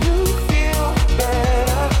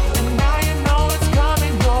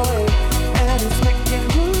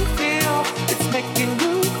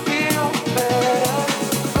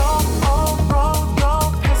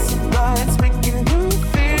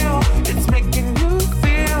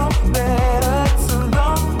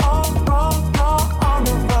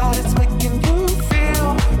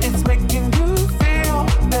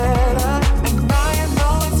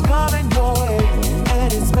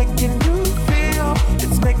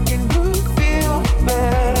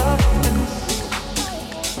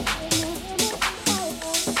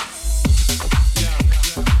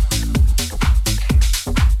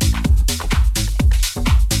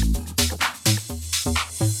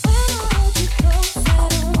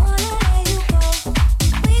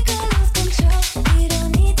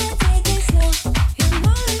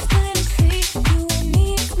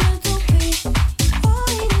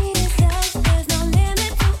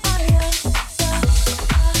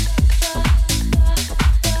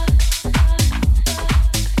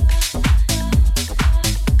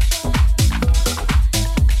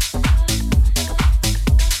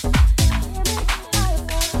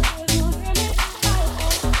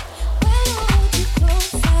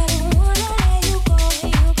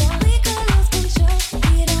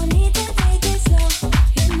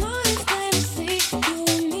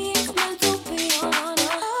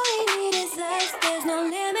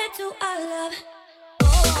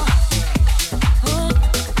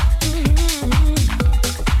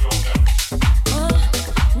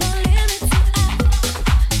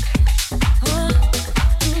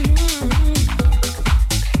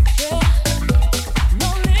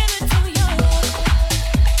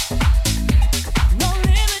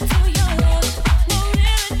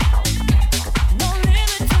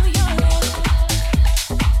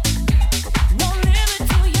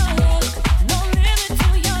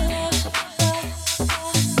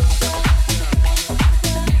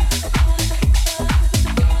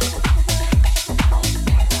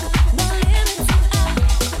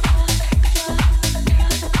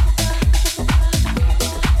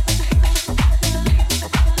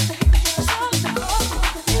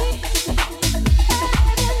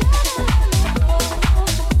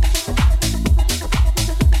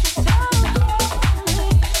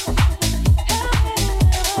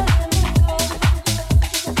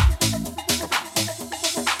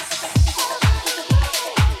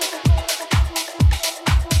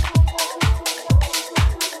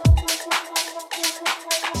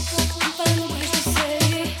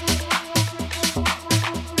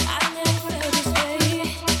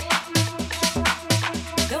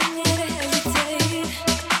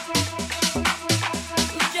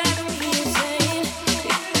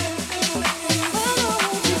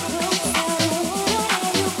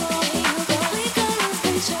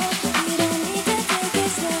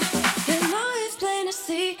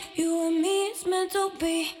 meant to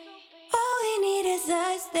be. All we need is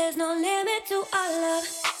us. There's no limit to our love.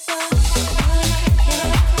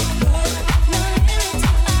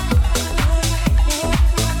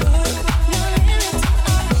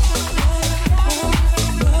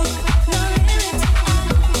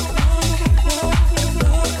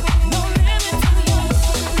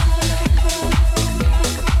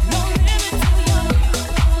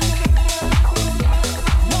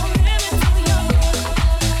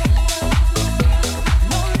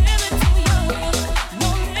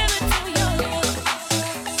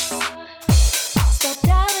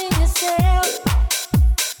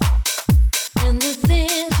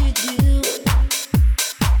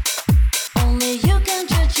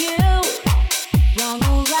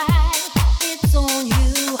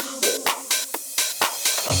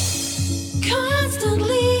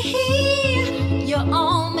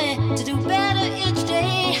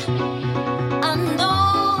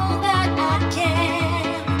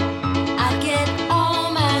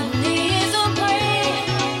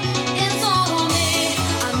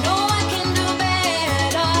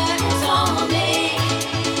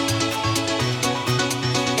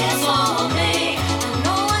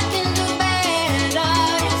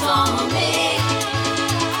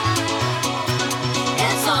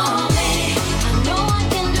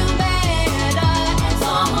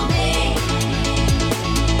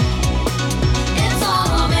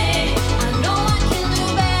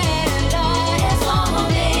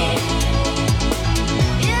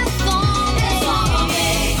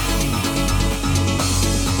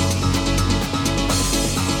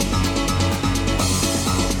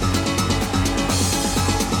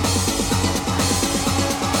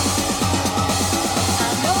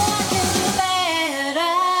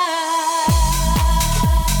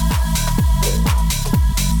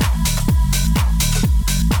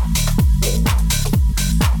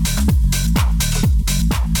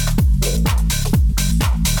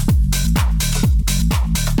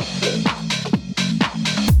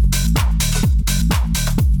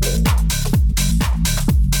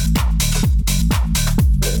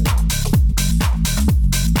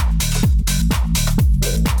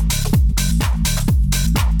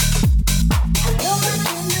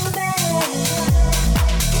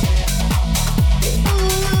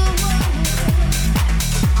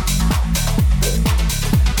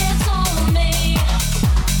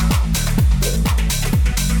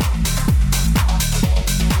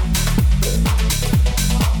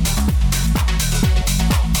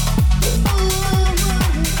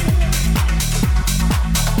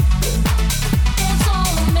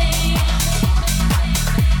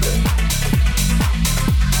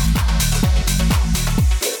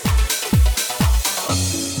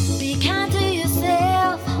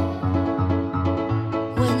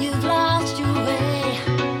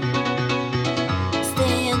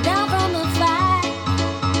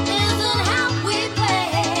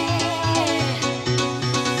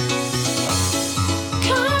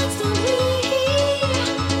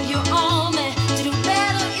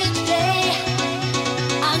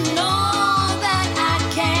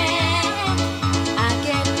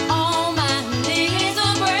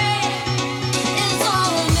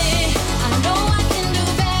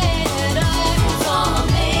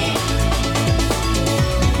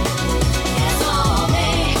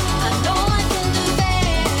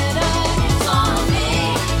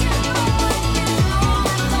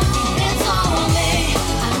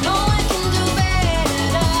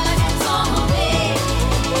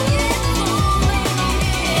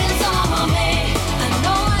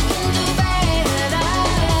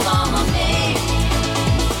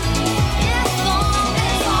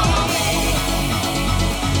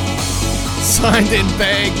 Sounding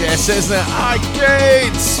big, this, isn't it?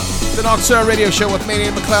 Arcades! The Nocturne Radio Show with me,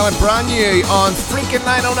 Ian McClellan, brand new on Freaking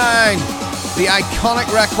 909, the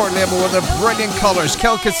iconic record label with their brilliant colours.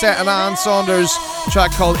 Kel Cassette and Ann Saunders,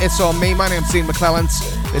 track called It's On Me. My name's Ian McClellan.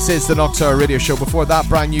 This is the Nocturne Radio Show. Before that,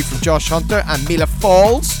 brand new from Josh Hunter and Mila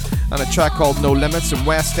Falls, and a track called No Limits in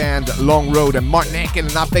West End, Long Road, and Martin Aiken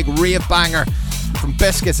and that big rave banger from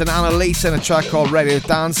Biscuits and Annalise and a track called Ready to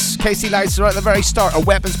Dance. Casey Lights are at the very start of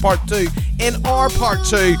Weapons Part 2 in our Part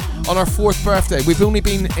 2 on our 4th birthday. We've only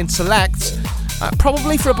been in Select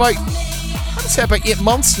probably for about, I'd say about 8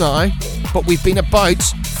 months now, but we've been about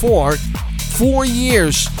for 4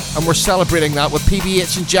 years, and we're celebrating that with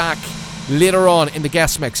PBH and Jack later on in the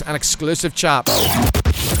guest mix, an exclusive chat.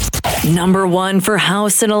 Number 1 for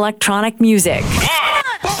house and electronic music.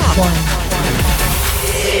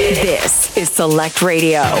 This is Select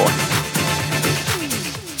Radio.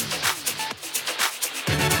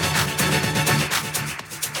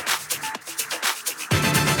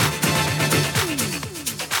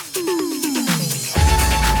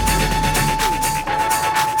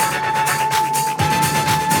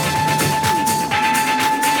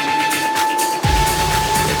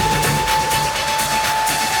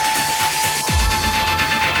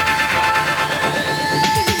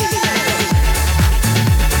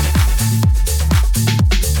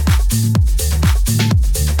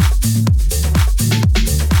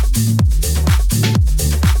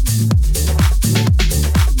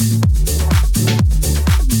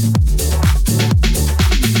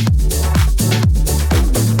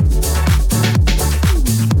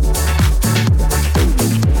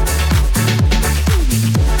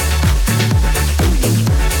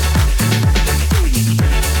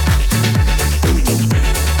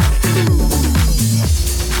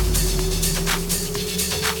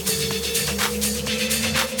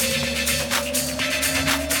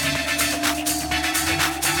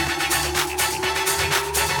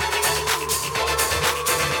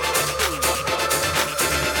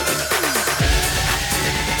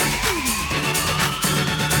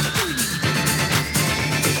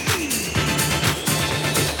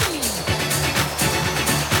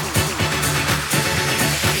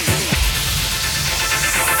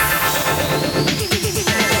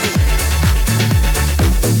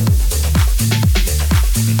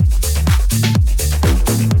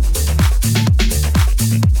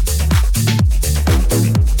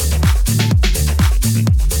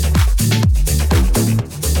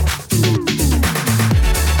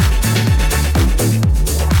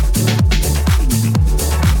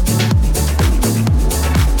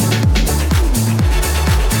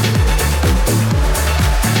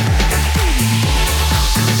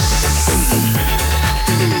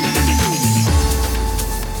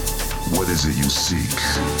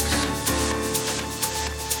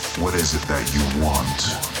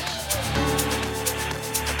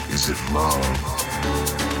 Is it love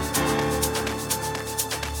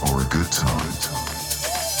or a good time?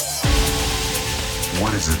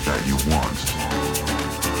 What is it that you want?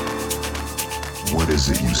 What is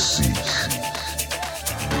it you seek?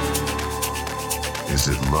 Is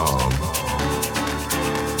it love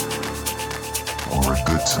or a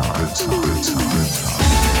good time? Good time, good time, good time.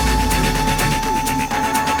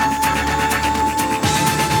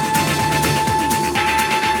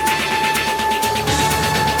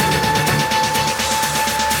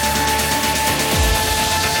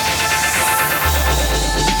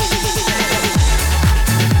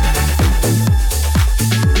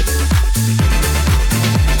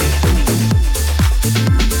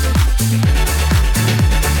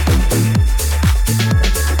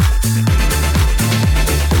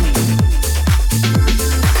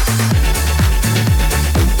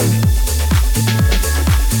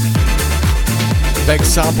 Big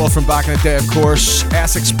sample from back in the day, of course,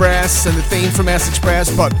 S-Express and the theme from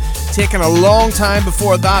S-Express, but taken a long time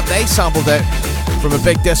before that. They sampled it from a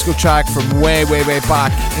big disco track from way, way, way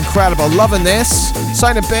back. Incredible. Loving this.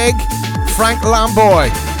 Sounding big. Frank Lamboy.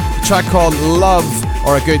 A track called Love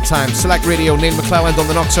or a Good Time. Select Radio, Neil McClelland on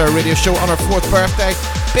the Nocturne Radio Show on our 4th birthday.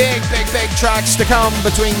 Big, big, big tracks to come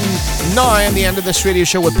between now and the end of this radio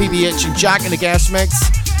show with PBH and Jack in the guest mix.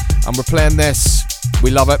 And we're playing this. We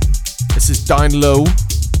love it. This is Down Low,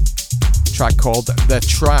 a track called The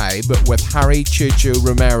Tribe with Harry Choo Choo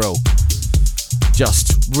Romero.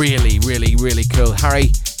 Just really, really, really cool.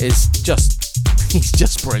 Harry is he's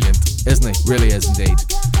just brilliant, isn't he? Really is indeed.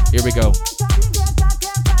 Here we go.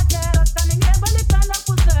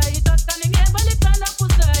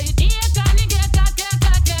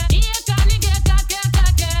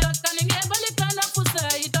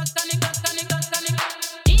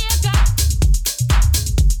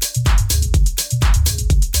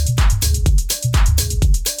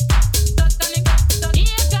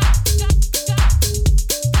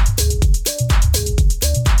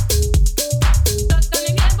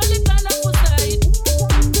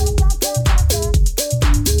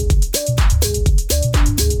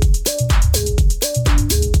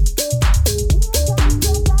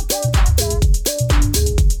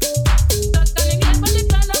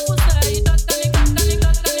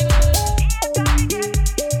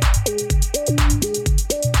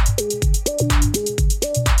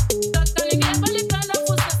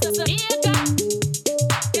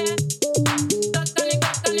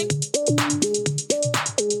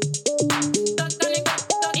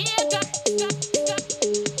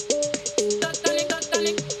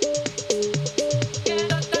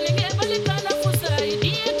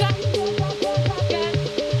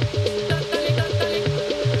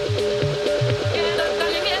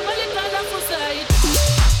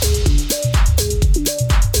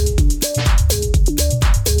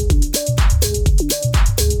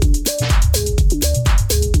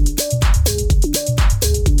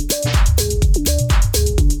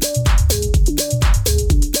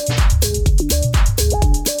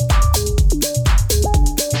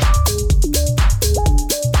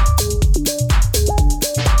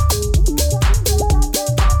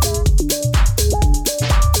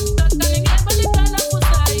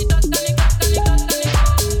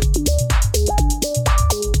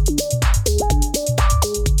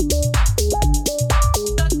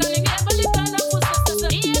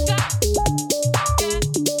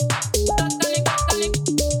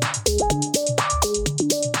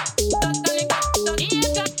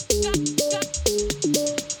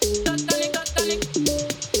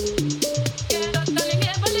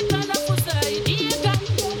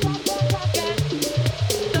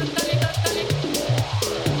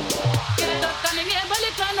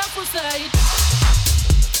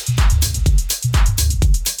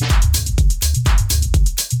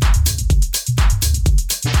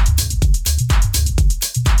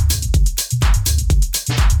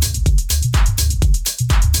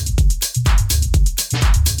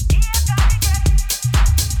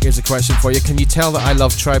 Here's a question for you. Can you tell that I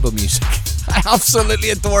love tribal music? I absolutely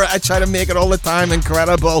adore it. I try to make it all the time.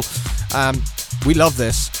 Incredible. We love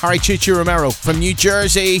this. Harry Choo Choo Romero from New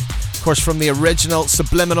Jersey. Of course, from the original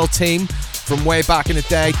Subliminal team from way back in the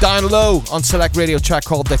day. Down Low on Select Radio, track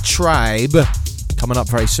called The Tribe. Coming up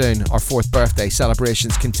very soon, our 4th birthday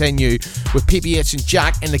celebrations continue with PBH and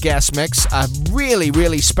Jack in the guest mix. A really,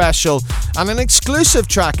 really special and an exclusive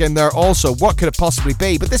track in there also. What could it possibly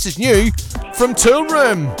be? But this is new from Tool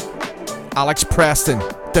Room. Alex Preston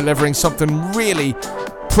delivering something really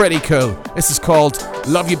pretty cool. This is called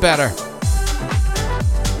Love You Better.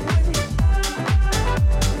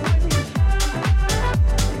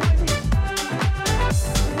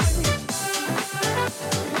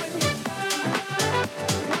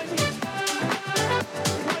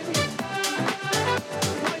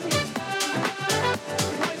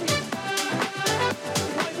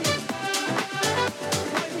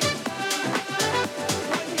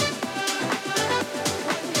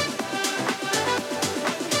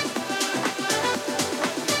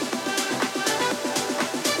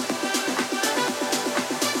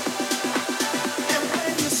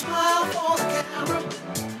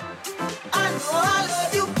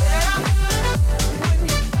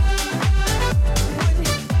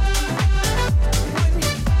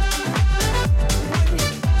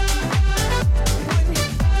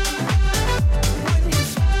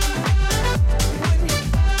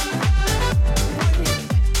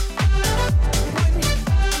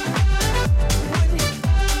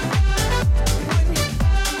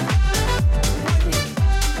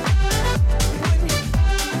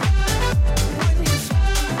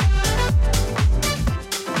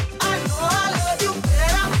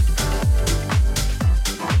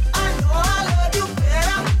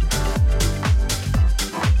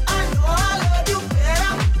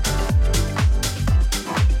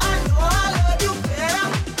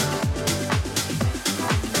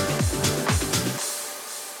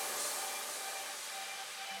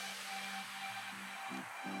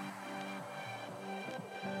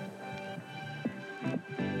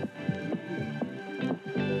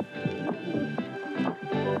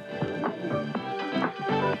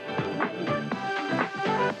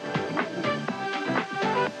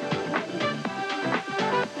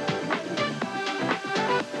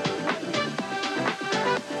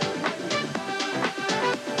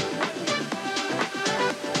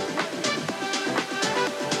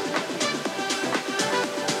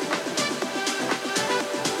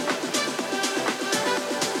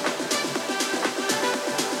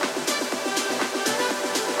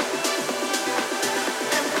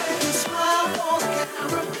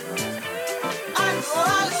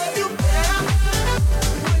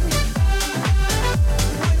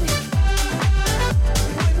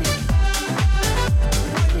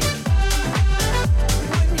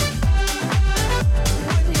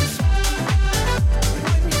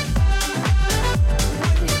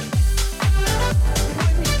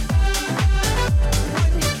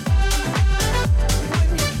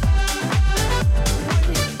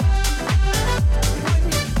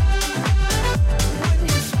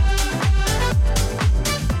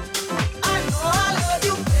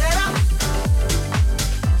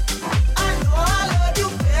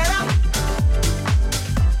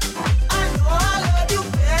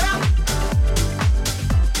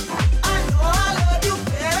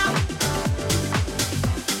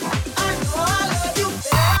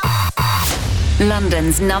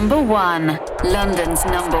 London's number one. London's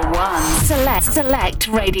number one. Select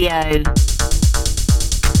Radio.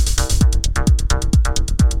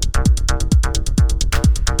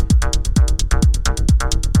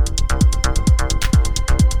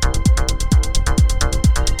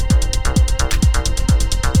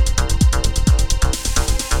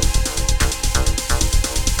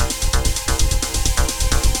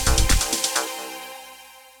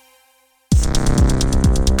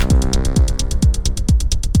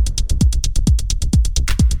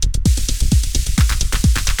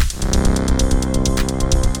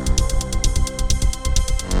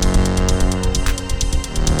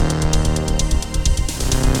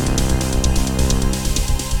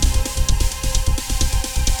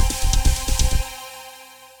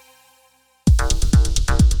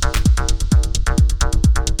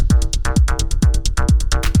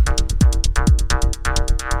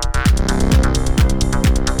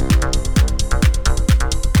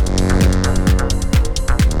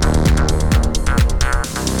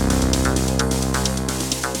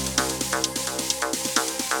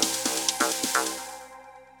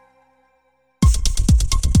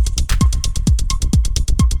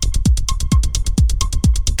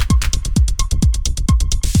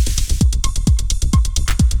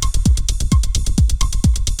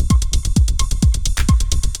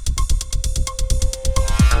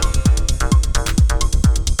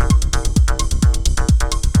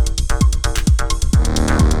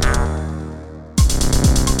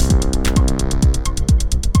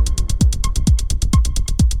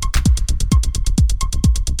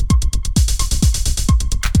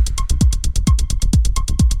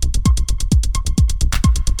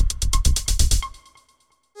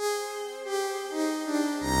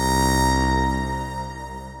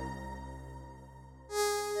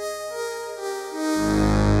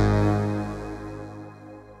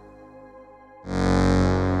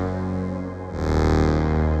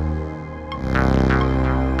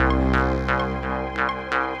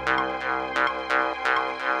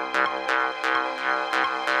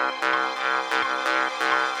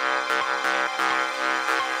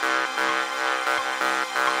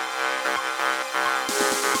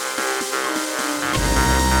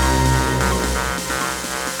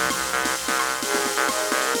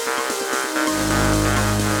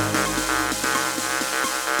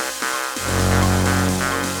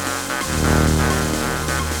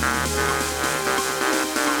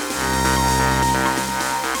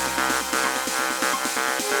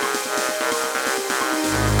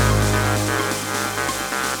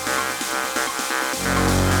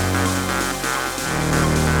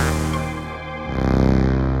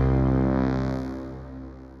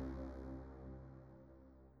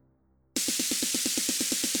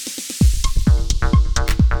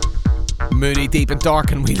 Moody, Deep and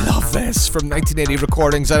Dark, and we love this. From 1980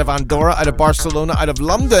 recordings out of Andorra, out of Barcelona, out of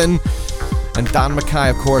London. And Dan Mackay,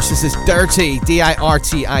 of course. This is Dirty,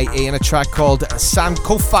 D-I-R-T-I-E, and a track called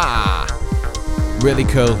Sankofa. Really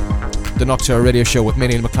cool. The Nocturne Radio Show with me,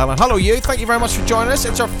 Neil McClellan. Hello you, thank you very much for joining us.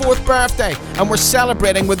 It's our 4th birthday, and we're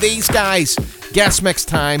celebrating with these guys. Guest mix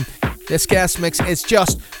time. This guest mix is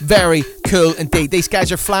just very cool indeed. These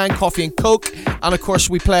guys are Flying Coffee and Coke, and of course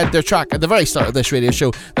we played their track at the very start of this radio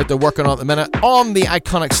show that they're working on at the minute on the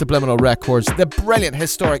iconic Subliminal Records. The brilliant,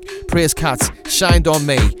 historic Praise Cats, Shined on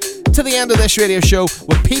Me. To the end of this radio show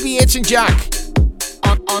with PBH and Jack.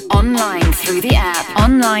 Online through the app,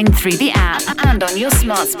 and on your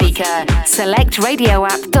smart speaker.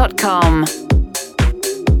 SelectRadioApp.com.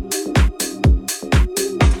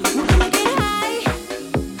 We're gonna get high,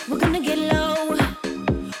 we're gonna get low.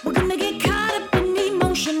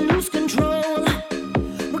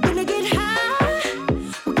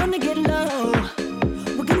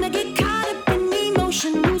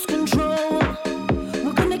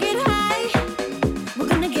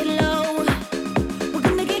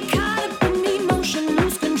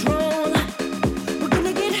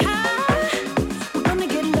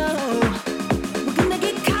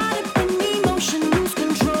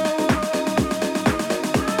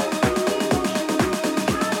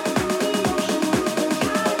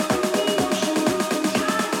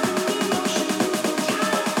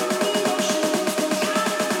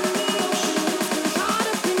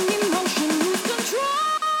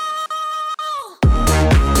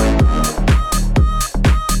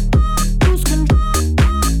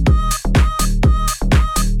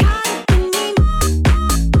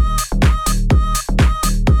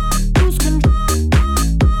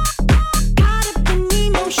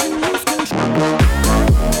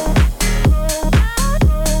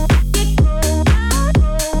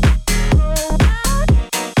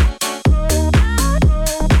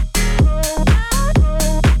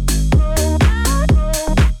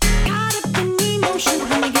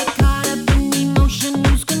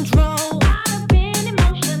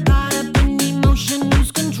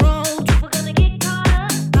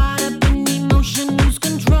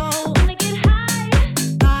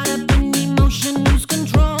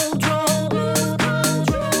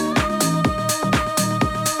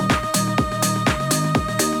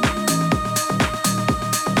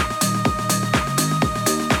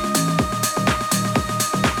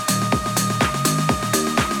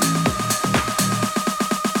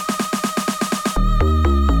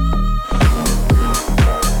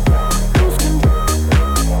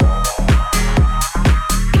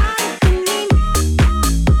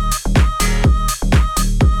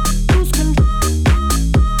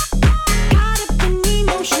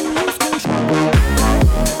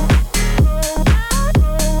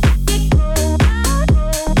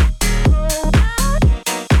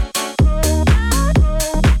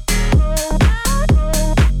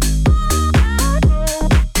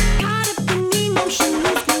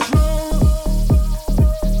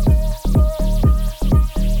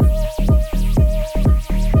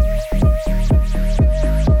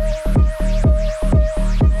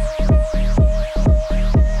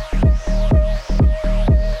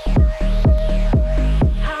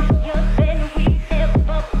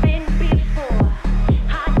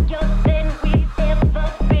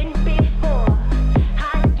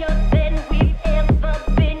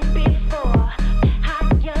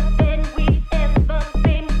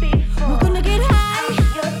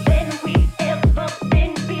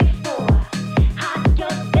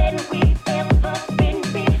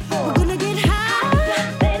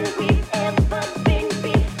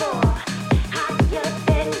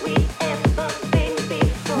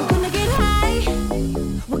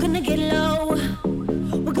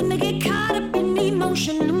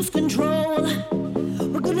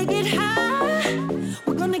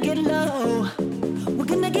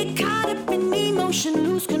 emotion,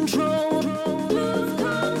 lose control. Lose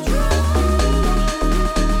control.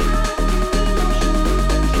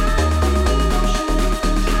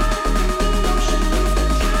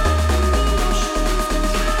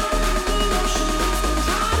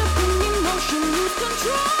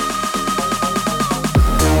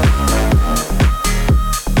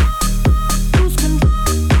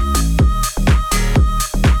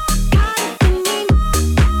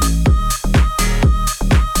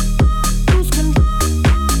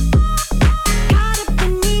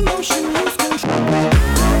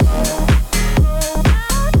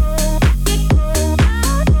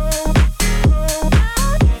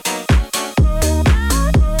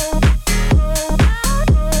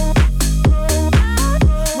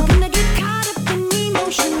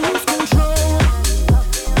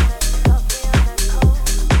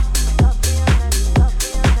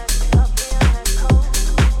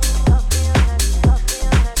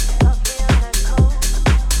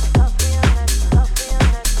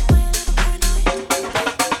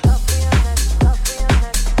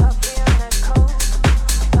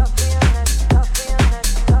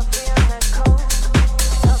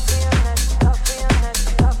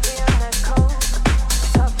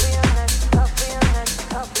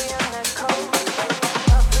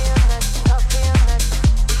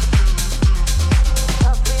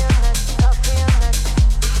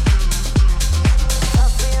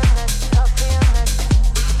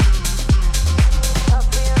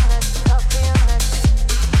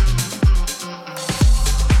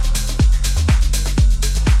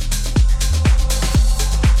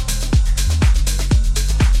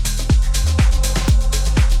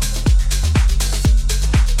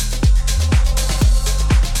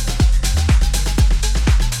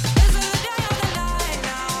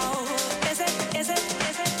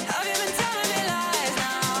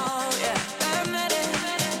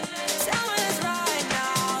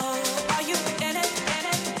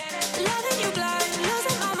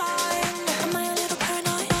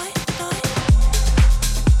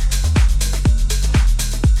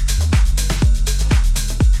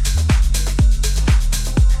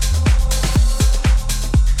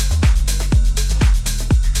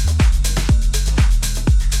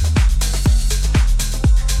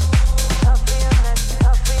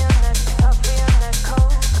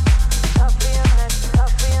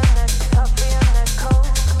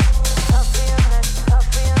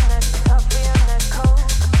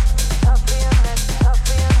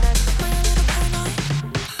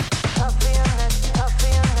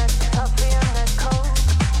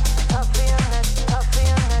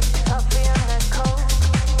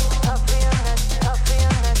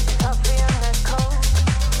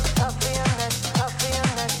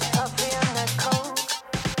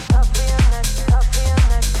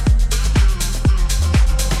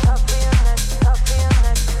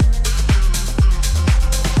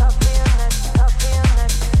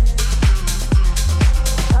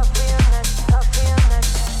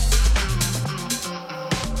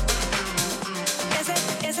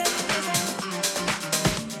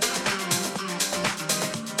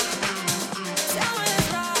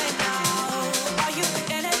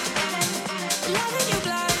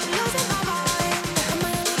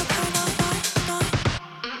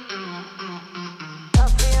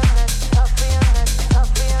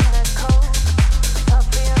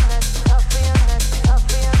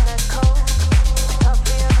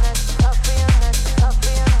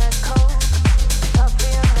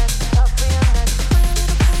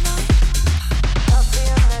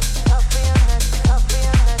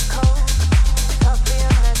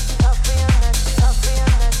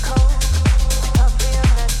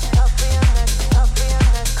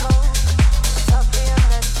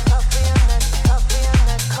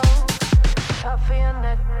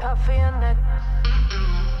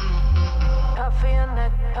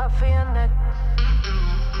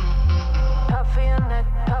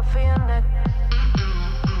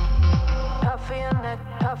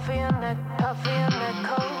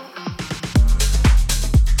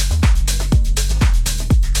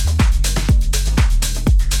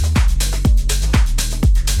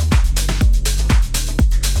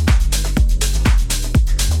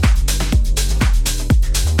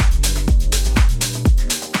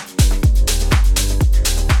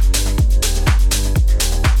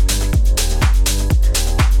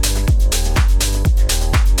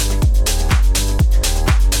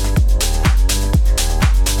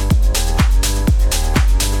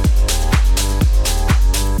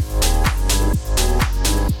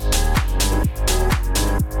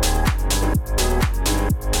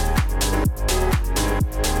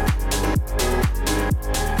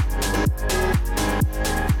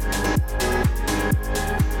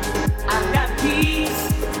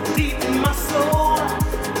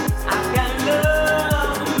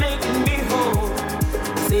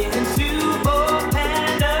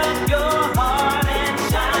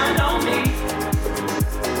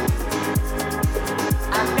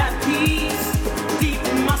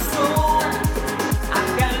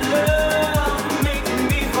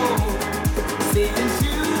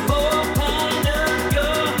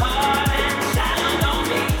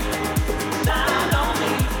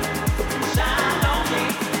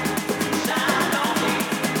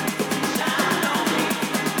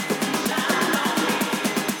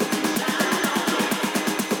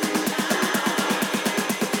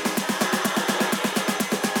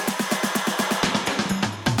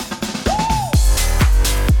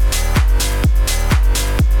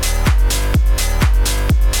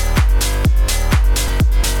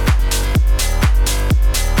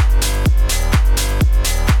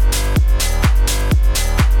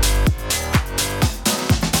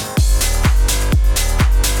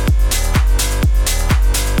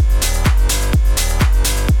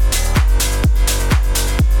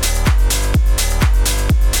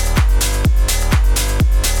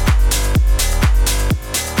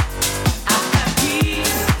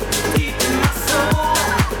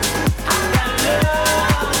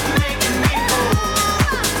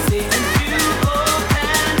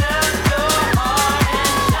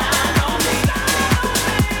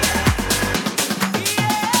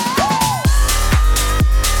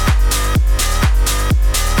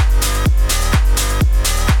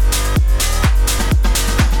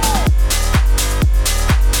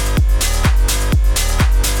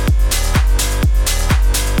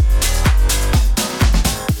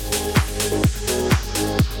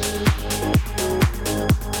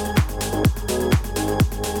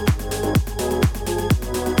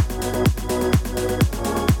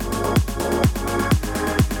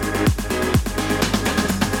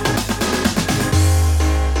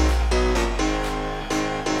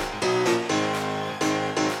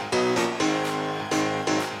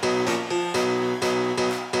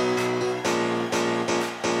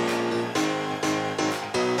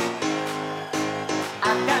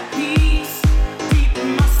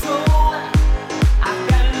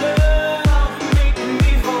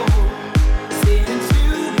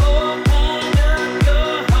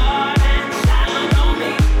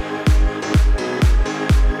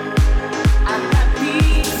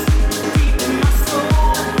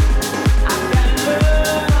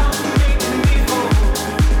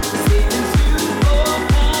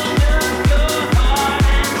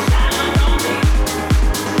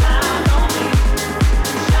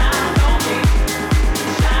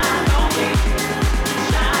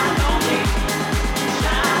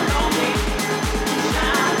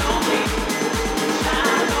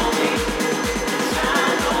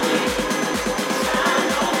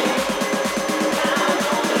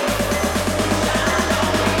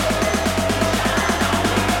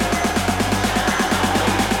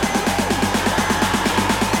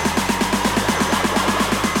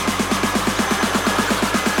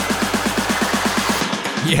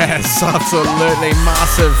 Yes, absolutely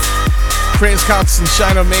massive. Praise Cats and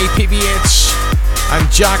Shine On Me, PBH and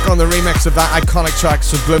Jack on the remix of that iconic track,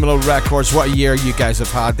 Subliminal Records. What a year you guys have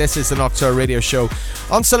had. This is the Nocturne Radio Show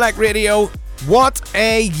on Select Radio. What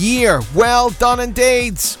a year. Well done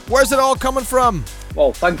indeed. Where's it all coming from?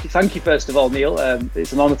 Well, thank you first of all, Neil.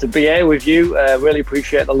 It's an honour to be here with you. Really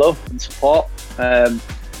appreciate the love and support.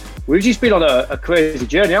 We've just been on a crazy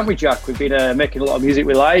journey, haven't we, Jack? We've been making a lot of music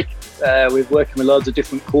we like. We're working with loads of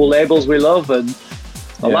different cool labels we love, and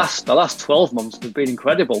the last 12 months have been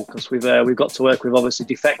incredible because we've got to work with obviously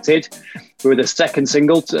Defected. We were the second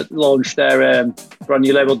single to launch their brand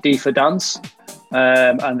new label D for Dance.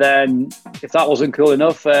 And then, if that wasn't cool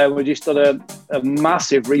enough, we just done a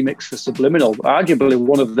massive remix for Subliminal, arguably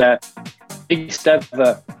one of their biggest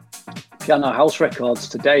ever piano house records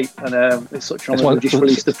to date. And it's such an honour we just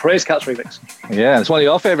released the Praise Cats remix. Yeah, it's one of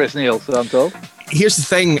your favourites, Neil, so I'm told. Here's the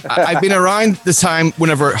thing. I've been around the time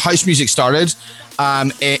whenever house music started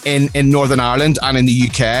in Northern Ireland and in the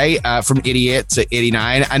UK from 88 to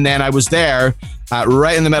 89. And then I was there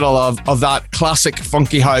right in the middle of that classic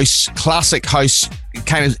funky house, classic house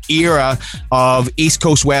kind of era of East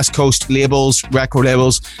Coast, West Coast labels, record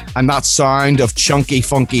labels, and that sound of chunky,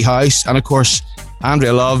 funky house. And of course,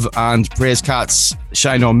 Andrea Love and Praise Cats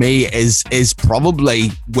Shine On Me is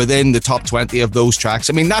probably within the top 20 of those tracks.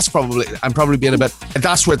 I mean, I'm probably being a bit,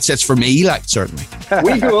 that's where it sits for me, like, certainly.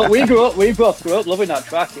 We both grew up loving that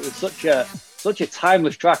track. It was such a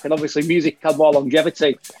timeless track, and obviously music had more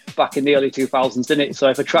longevity back in the early 2000s, didn't it? So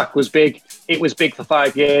if a track was big, it was big for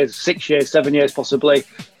 5 years, 6 years, 7 years possibly.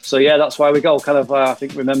 So yeah, that's why we all kind of, I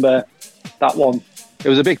think, remember that one. It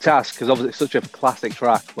was a big task because obviously it's such a classic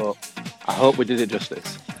track, but I hope we did it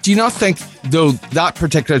justice. Do you not think, though, that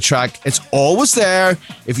particular track, it's always there?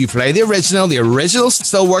 If you play the original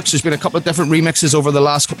still works. There's been a couple of different remixes over the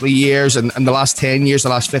last couple of years and the last 10 years, the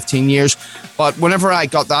last 15 years. But whenever I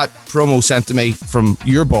got that promo sent to me from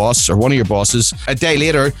your boss or one of your bosses, a day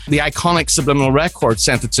later, the iconic Subliminal Records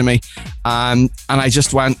sent it to me. And I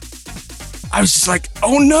just went, I was just like,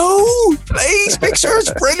 oh no, please make sure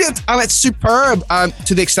it's brilliant. And it's superb.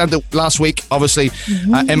 To the extent that last week, obviously,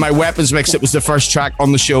 in my Weapons mix, it was the first track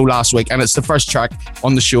on the show last week. And it's the first track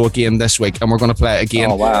on the show again this week. And we're going to play it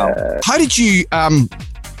again. Oh, wow. How did you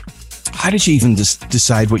even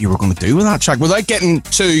decide what you were going to do with that track without getting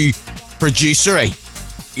too producery?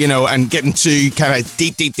 You know, and getting to kind of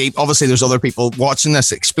deep. Obviously, there's other people watching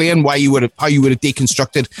this. Explain how you would have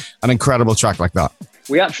deconstructed an incredible track like that.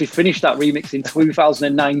 We actually finished that remix in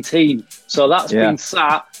 2019. So that's been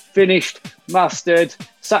sat, finished, mastered,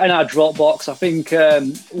 sat in our Dropbox. I think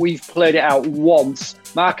we've played it out once.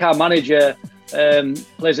 Mark, our manager,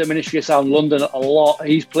 plays at Ministry of Sound London a lot.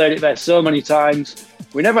 He's played it there so many times.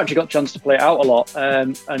 We never actually got a chance to play it out a lot.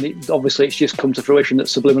 And obviously it's just come to fruition that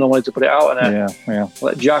Subliminal wanted to put it out. And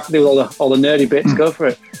let Jack do all the nerdy bits, go for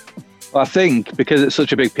it. Well, I think because it's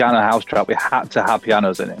such a big piano house track, we had to have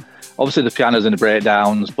pianos in it. Obviously the pianos and the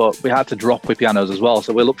breakdowns, but we had to drop with pianos as well.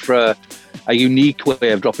 So we looked for a unique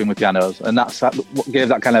way of dropping with pianos, and that's what gave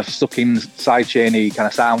that kind of sucking, sidechainy kind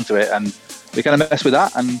of sound to it. And we kind of messed with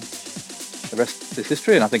that, and the rest is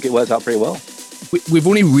history. And I think it works out pretty well. We've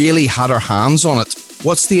only really had our hands on it.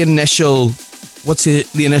 What's the initial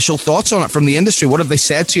thoughts on it from the industry? What have they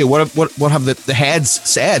said to you? What have the heads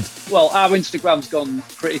said? Well, our Instagram's gone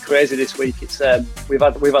pretty crazy this week. It's we've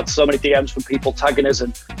had so many DMs from people tagging us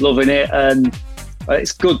and loving it, and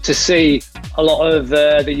it's good to see a lot of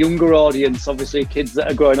the younger audience, obviously kids that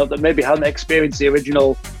are growing up that maybe hadn't experienced the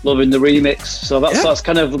original, loving the remix. So that's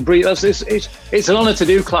kind of it's an honour to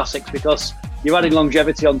do classics because you're adding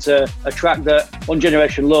longevity onto a track that one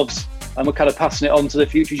generation loves, and we're kind of passing it on to the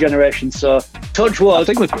future generation. So touch wood. I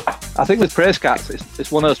think with Praise Cats,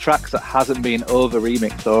 it's one of those tracks that hasn't been over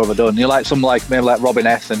remixed or overdone. You like maybe like Robin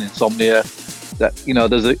S and Insomnia, that, you know,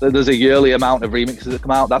 there's a yearly amount of remixes that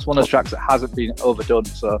come out. That's one of those tracks that hasn't been overdone.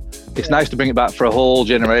 So it's nice to bring it back for a whole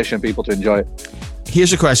generation of people to enjoy it.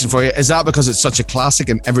 Here's a question for you. Is that because it's such a classic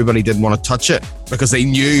and everybody didn't want to touch it because they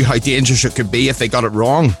knew how dangerous it could be if they got it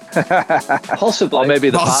wrong? Possibly. Or maybe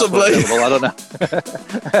Possibly. I don't know.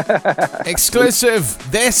 Exclusive.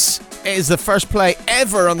 This is the first play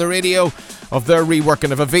ever on the radio of their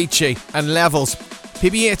reworking of Avicii and Levels.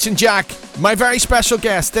 PBH and Jack, my very special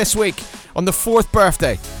guest this week on the 4th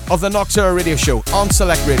birthday of the Nocturne Radio Show on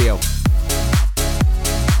Select Radio.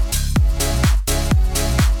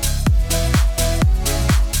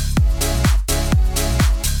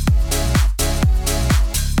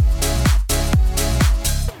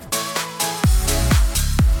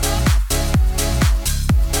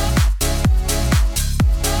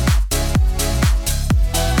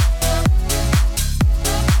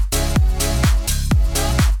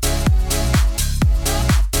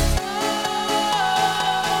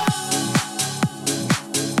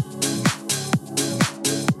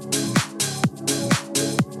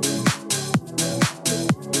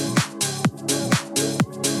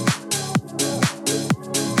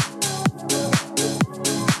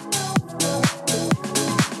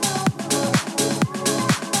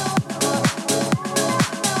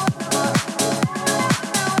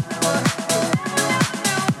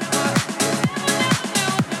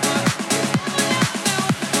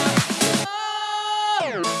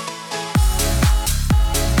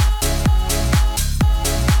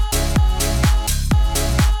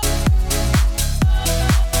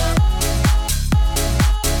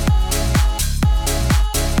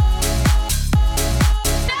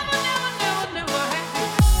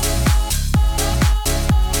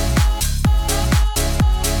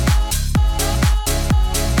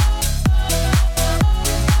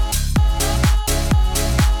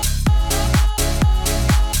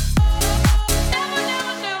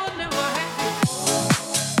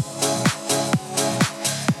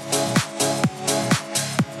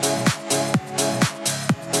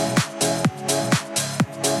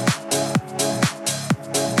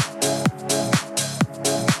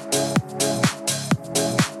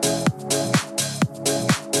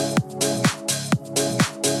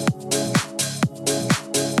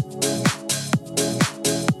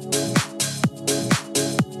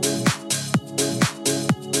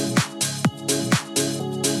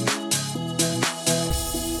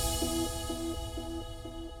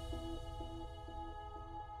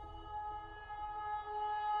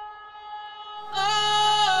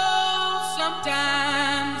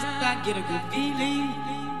 get a good feeling.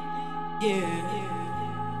 Yeah.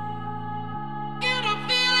 Get a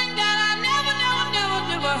feeling that I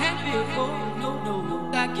never had before. No.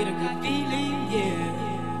 I get a good feeling.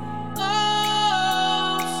 Yeah.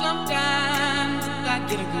 Oh, sometimes I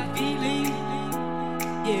get a good feeling.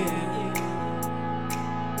 Yeah.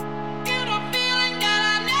 Get a feeling that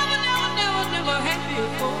I never had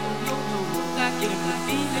before. No. I get a good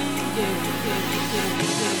feeling. Yeah.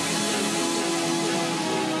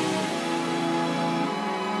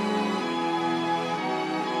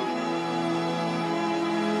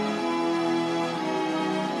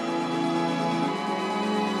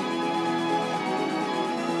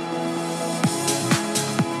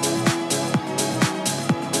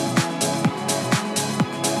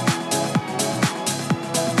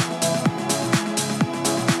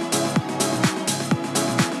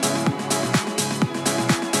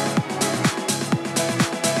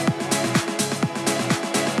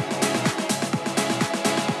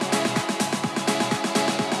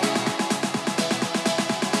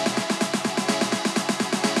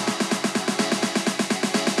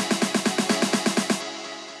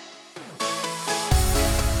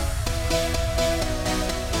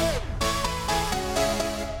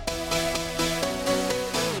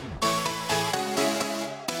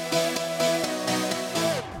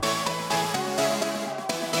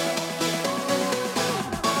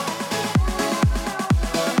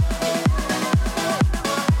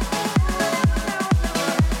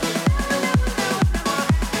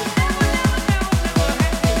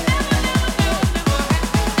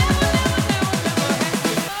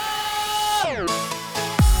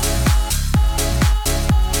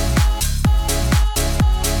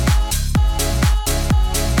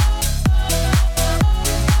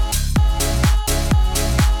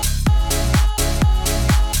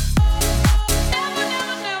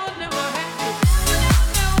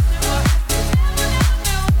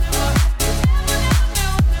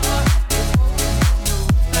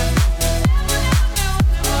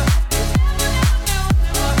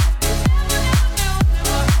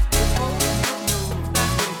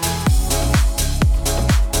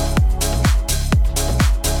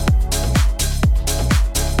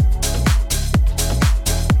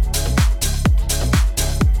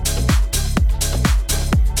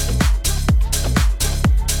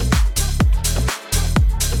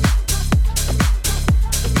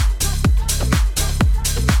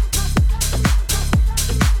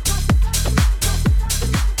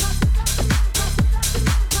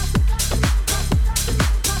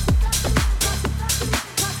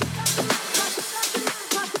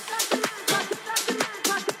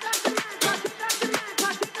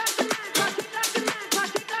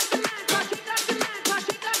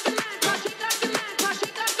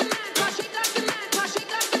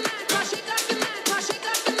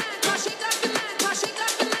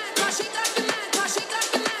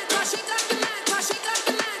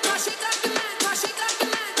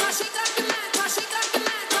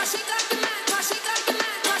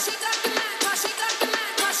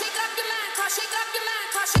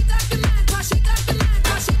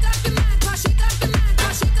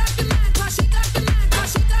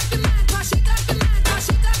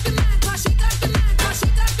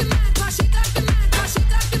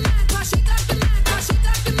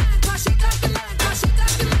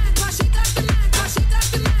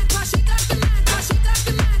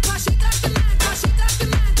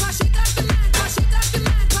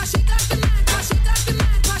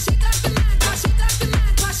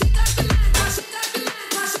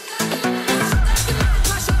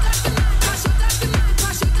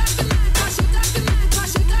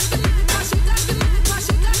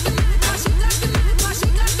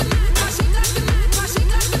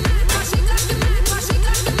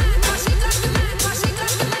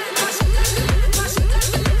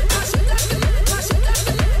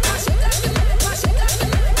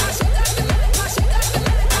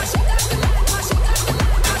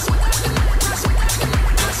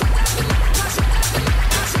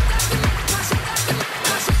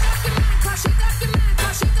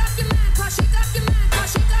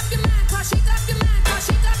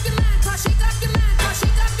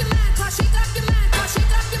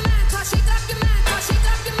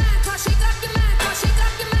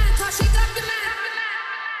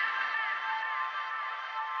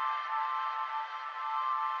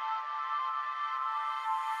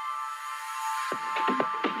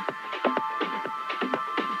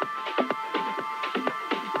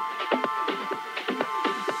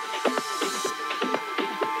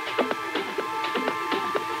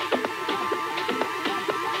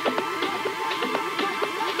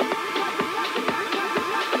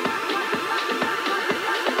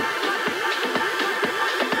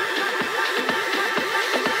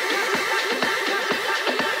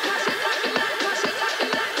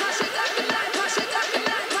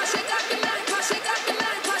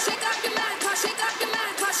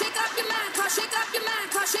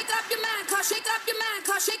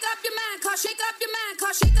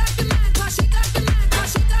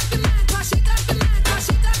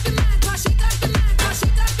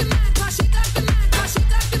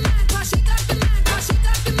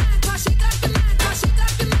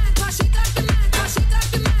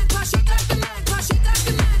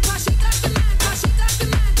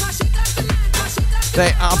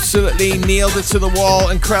 They absolutely nailed it to the wall.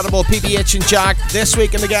 Incredible. PBH and Jack this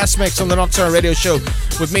week in the guest mix on the Nocturnal Radio Show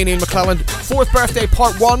with me, Neil McClelland. 4th birthday,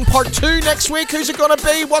 part 1, part 2 next week. Who's it going to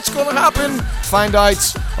be? What's going to happen? Find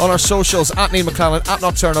out on our socials at Neil McClelland, at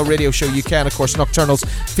Nocturnal Radio Show UK, and of course Nocturnal's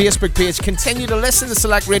Facebook page. Continue to listen to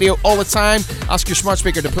Select Radio all the time. Ask your smart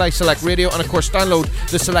speaker to play Select Radio, and of course download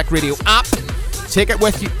the Select Radio app. Take it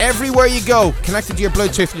with you everywhere you go, connected to your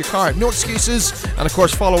Bluetooth in your car. No excuses. And of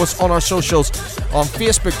course, follow us on our socials on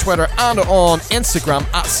Facebook, Twitter, and on Instagram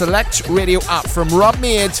at Select Radio App. From Rob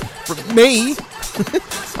Maid, from me,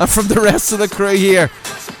 and from the rest of the crew here.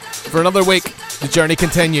 For another week, the journey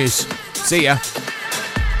continues. See ya.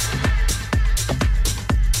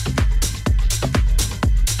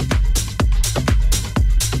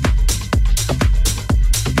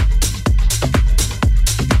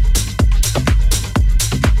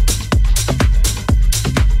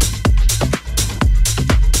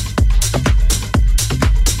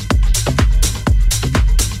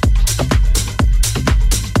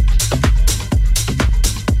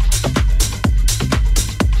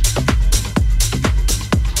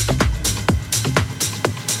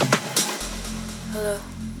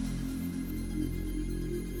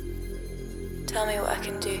 Tell me what I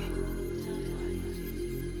can do.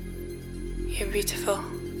 You're beautiful.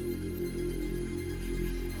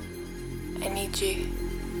 I need you.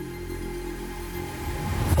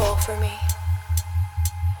 Fall for me.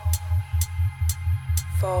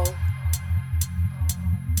 Fall.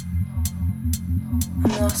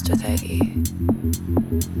 I'm lost without you.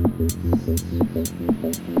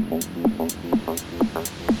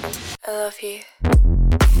 I love you.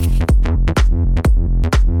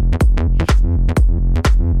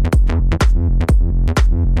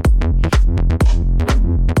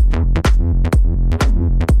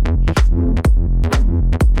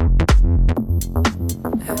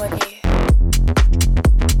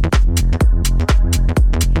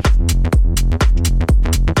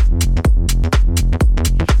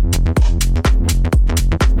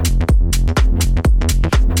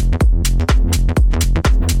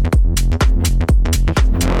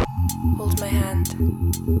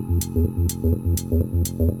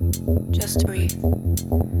 Just breathe.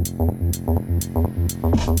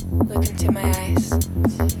 Look into my eyes.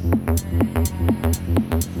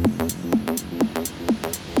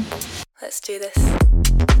 Let's do this.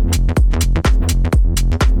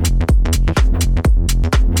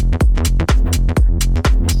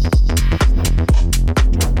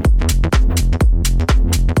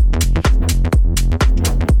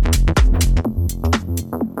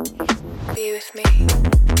 Be with me.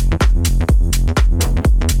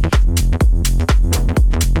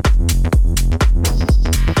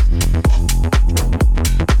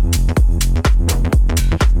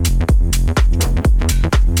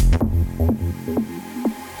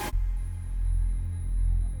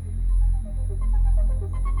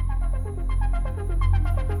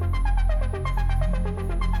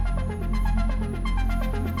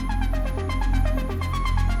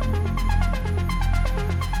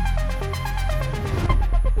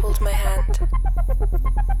 Hold my hand.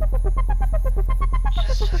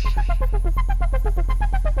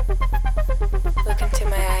 Look into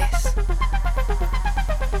my eyes.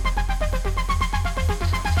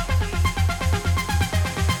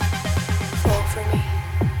 Fall for me.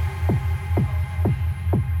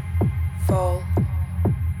 Fall.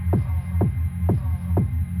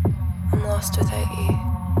 I'm lost without you.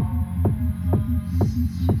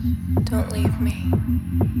 Don't leave me.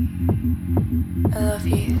 I love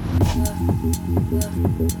you.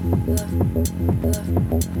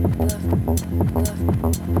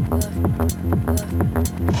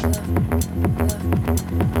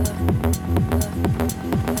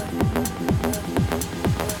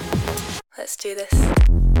 Let's do this.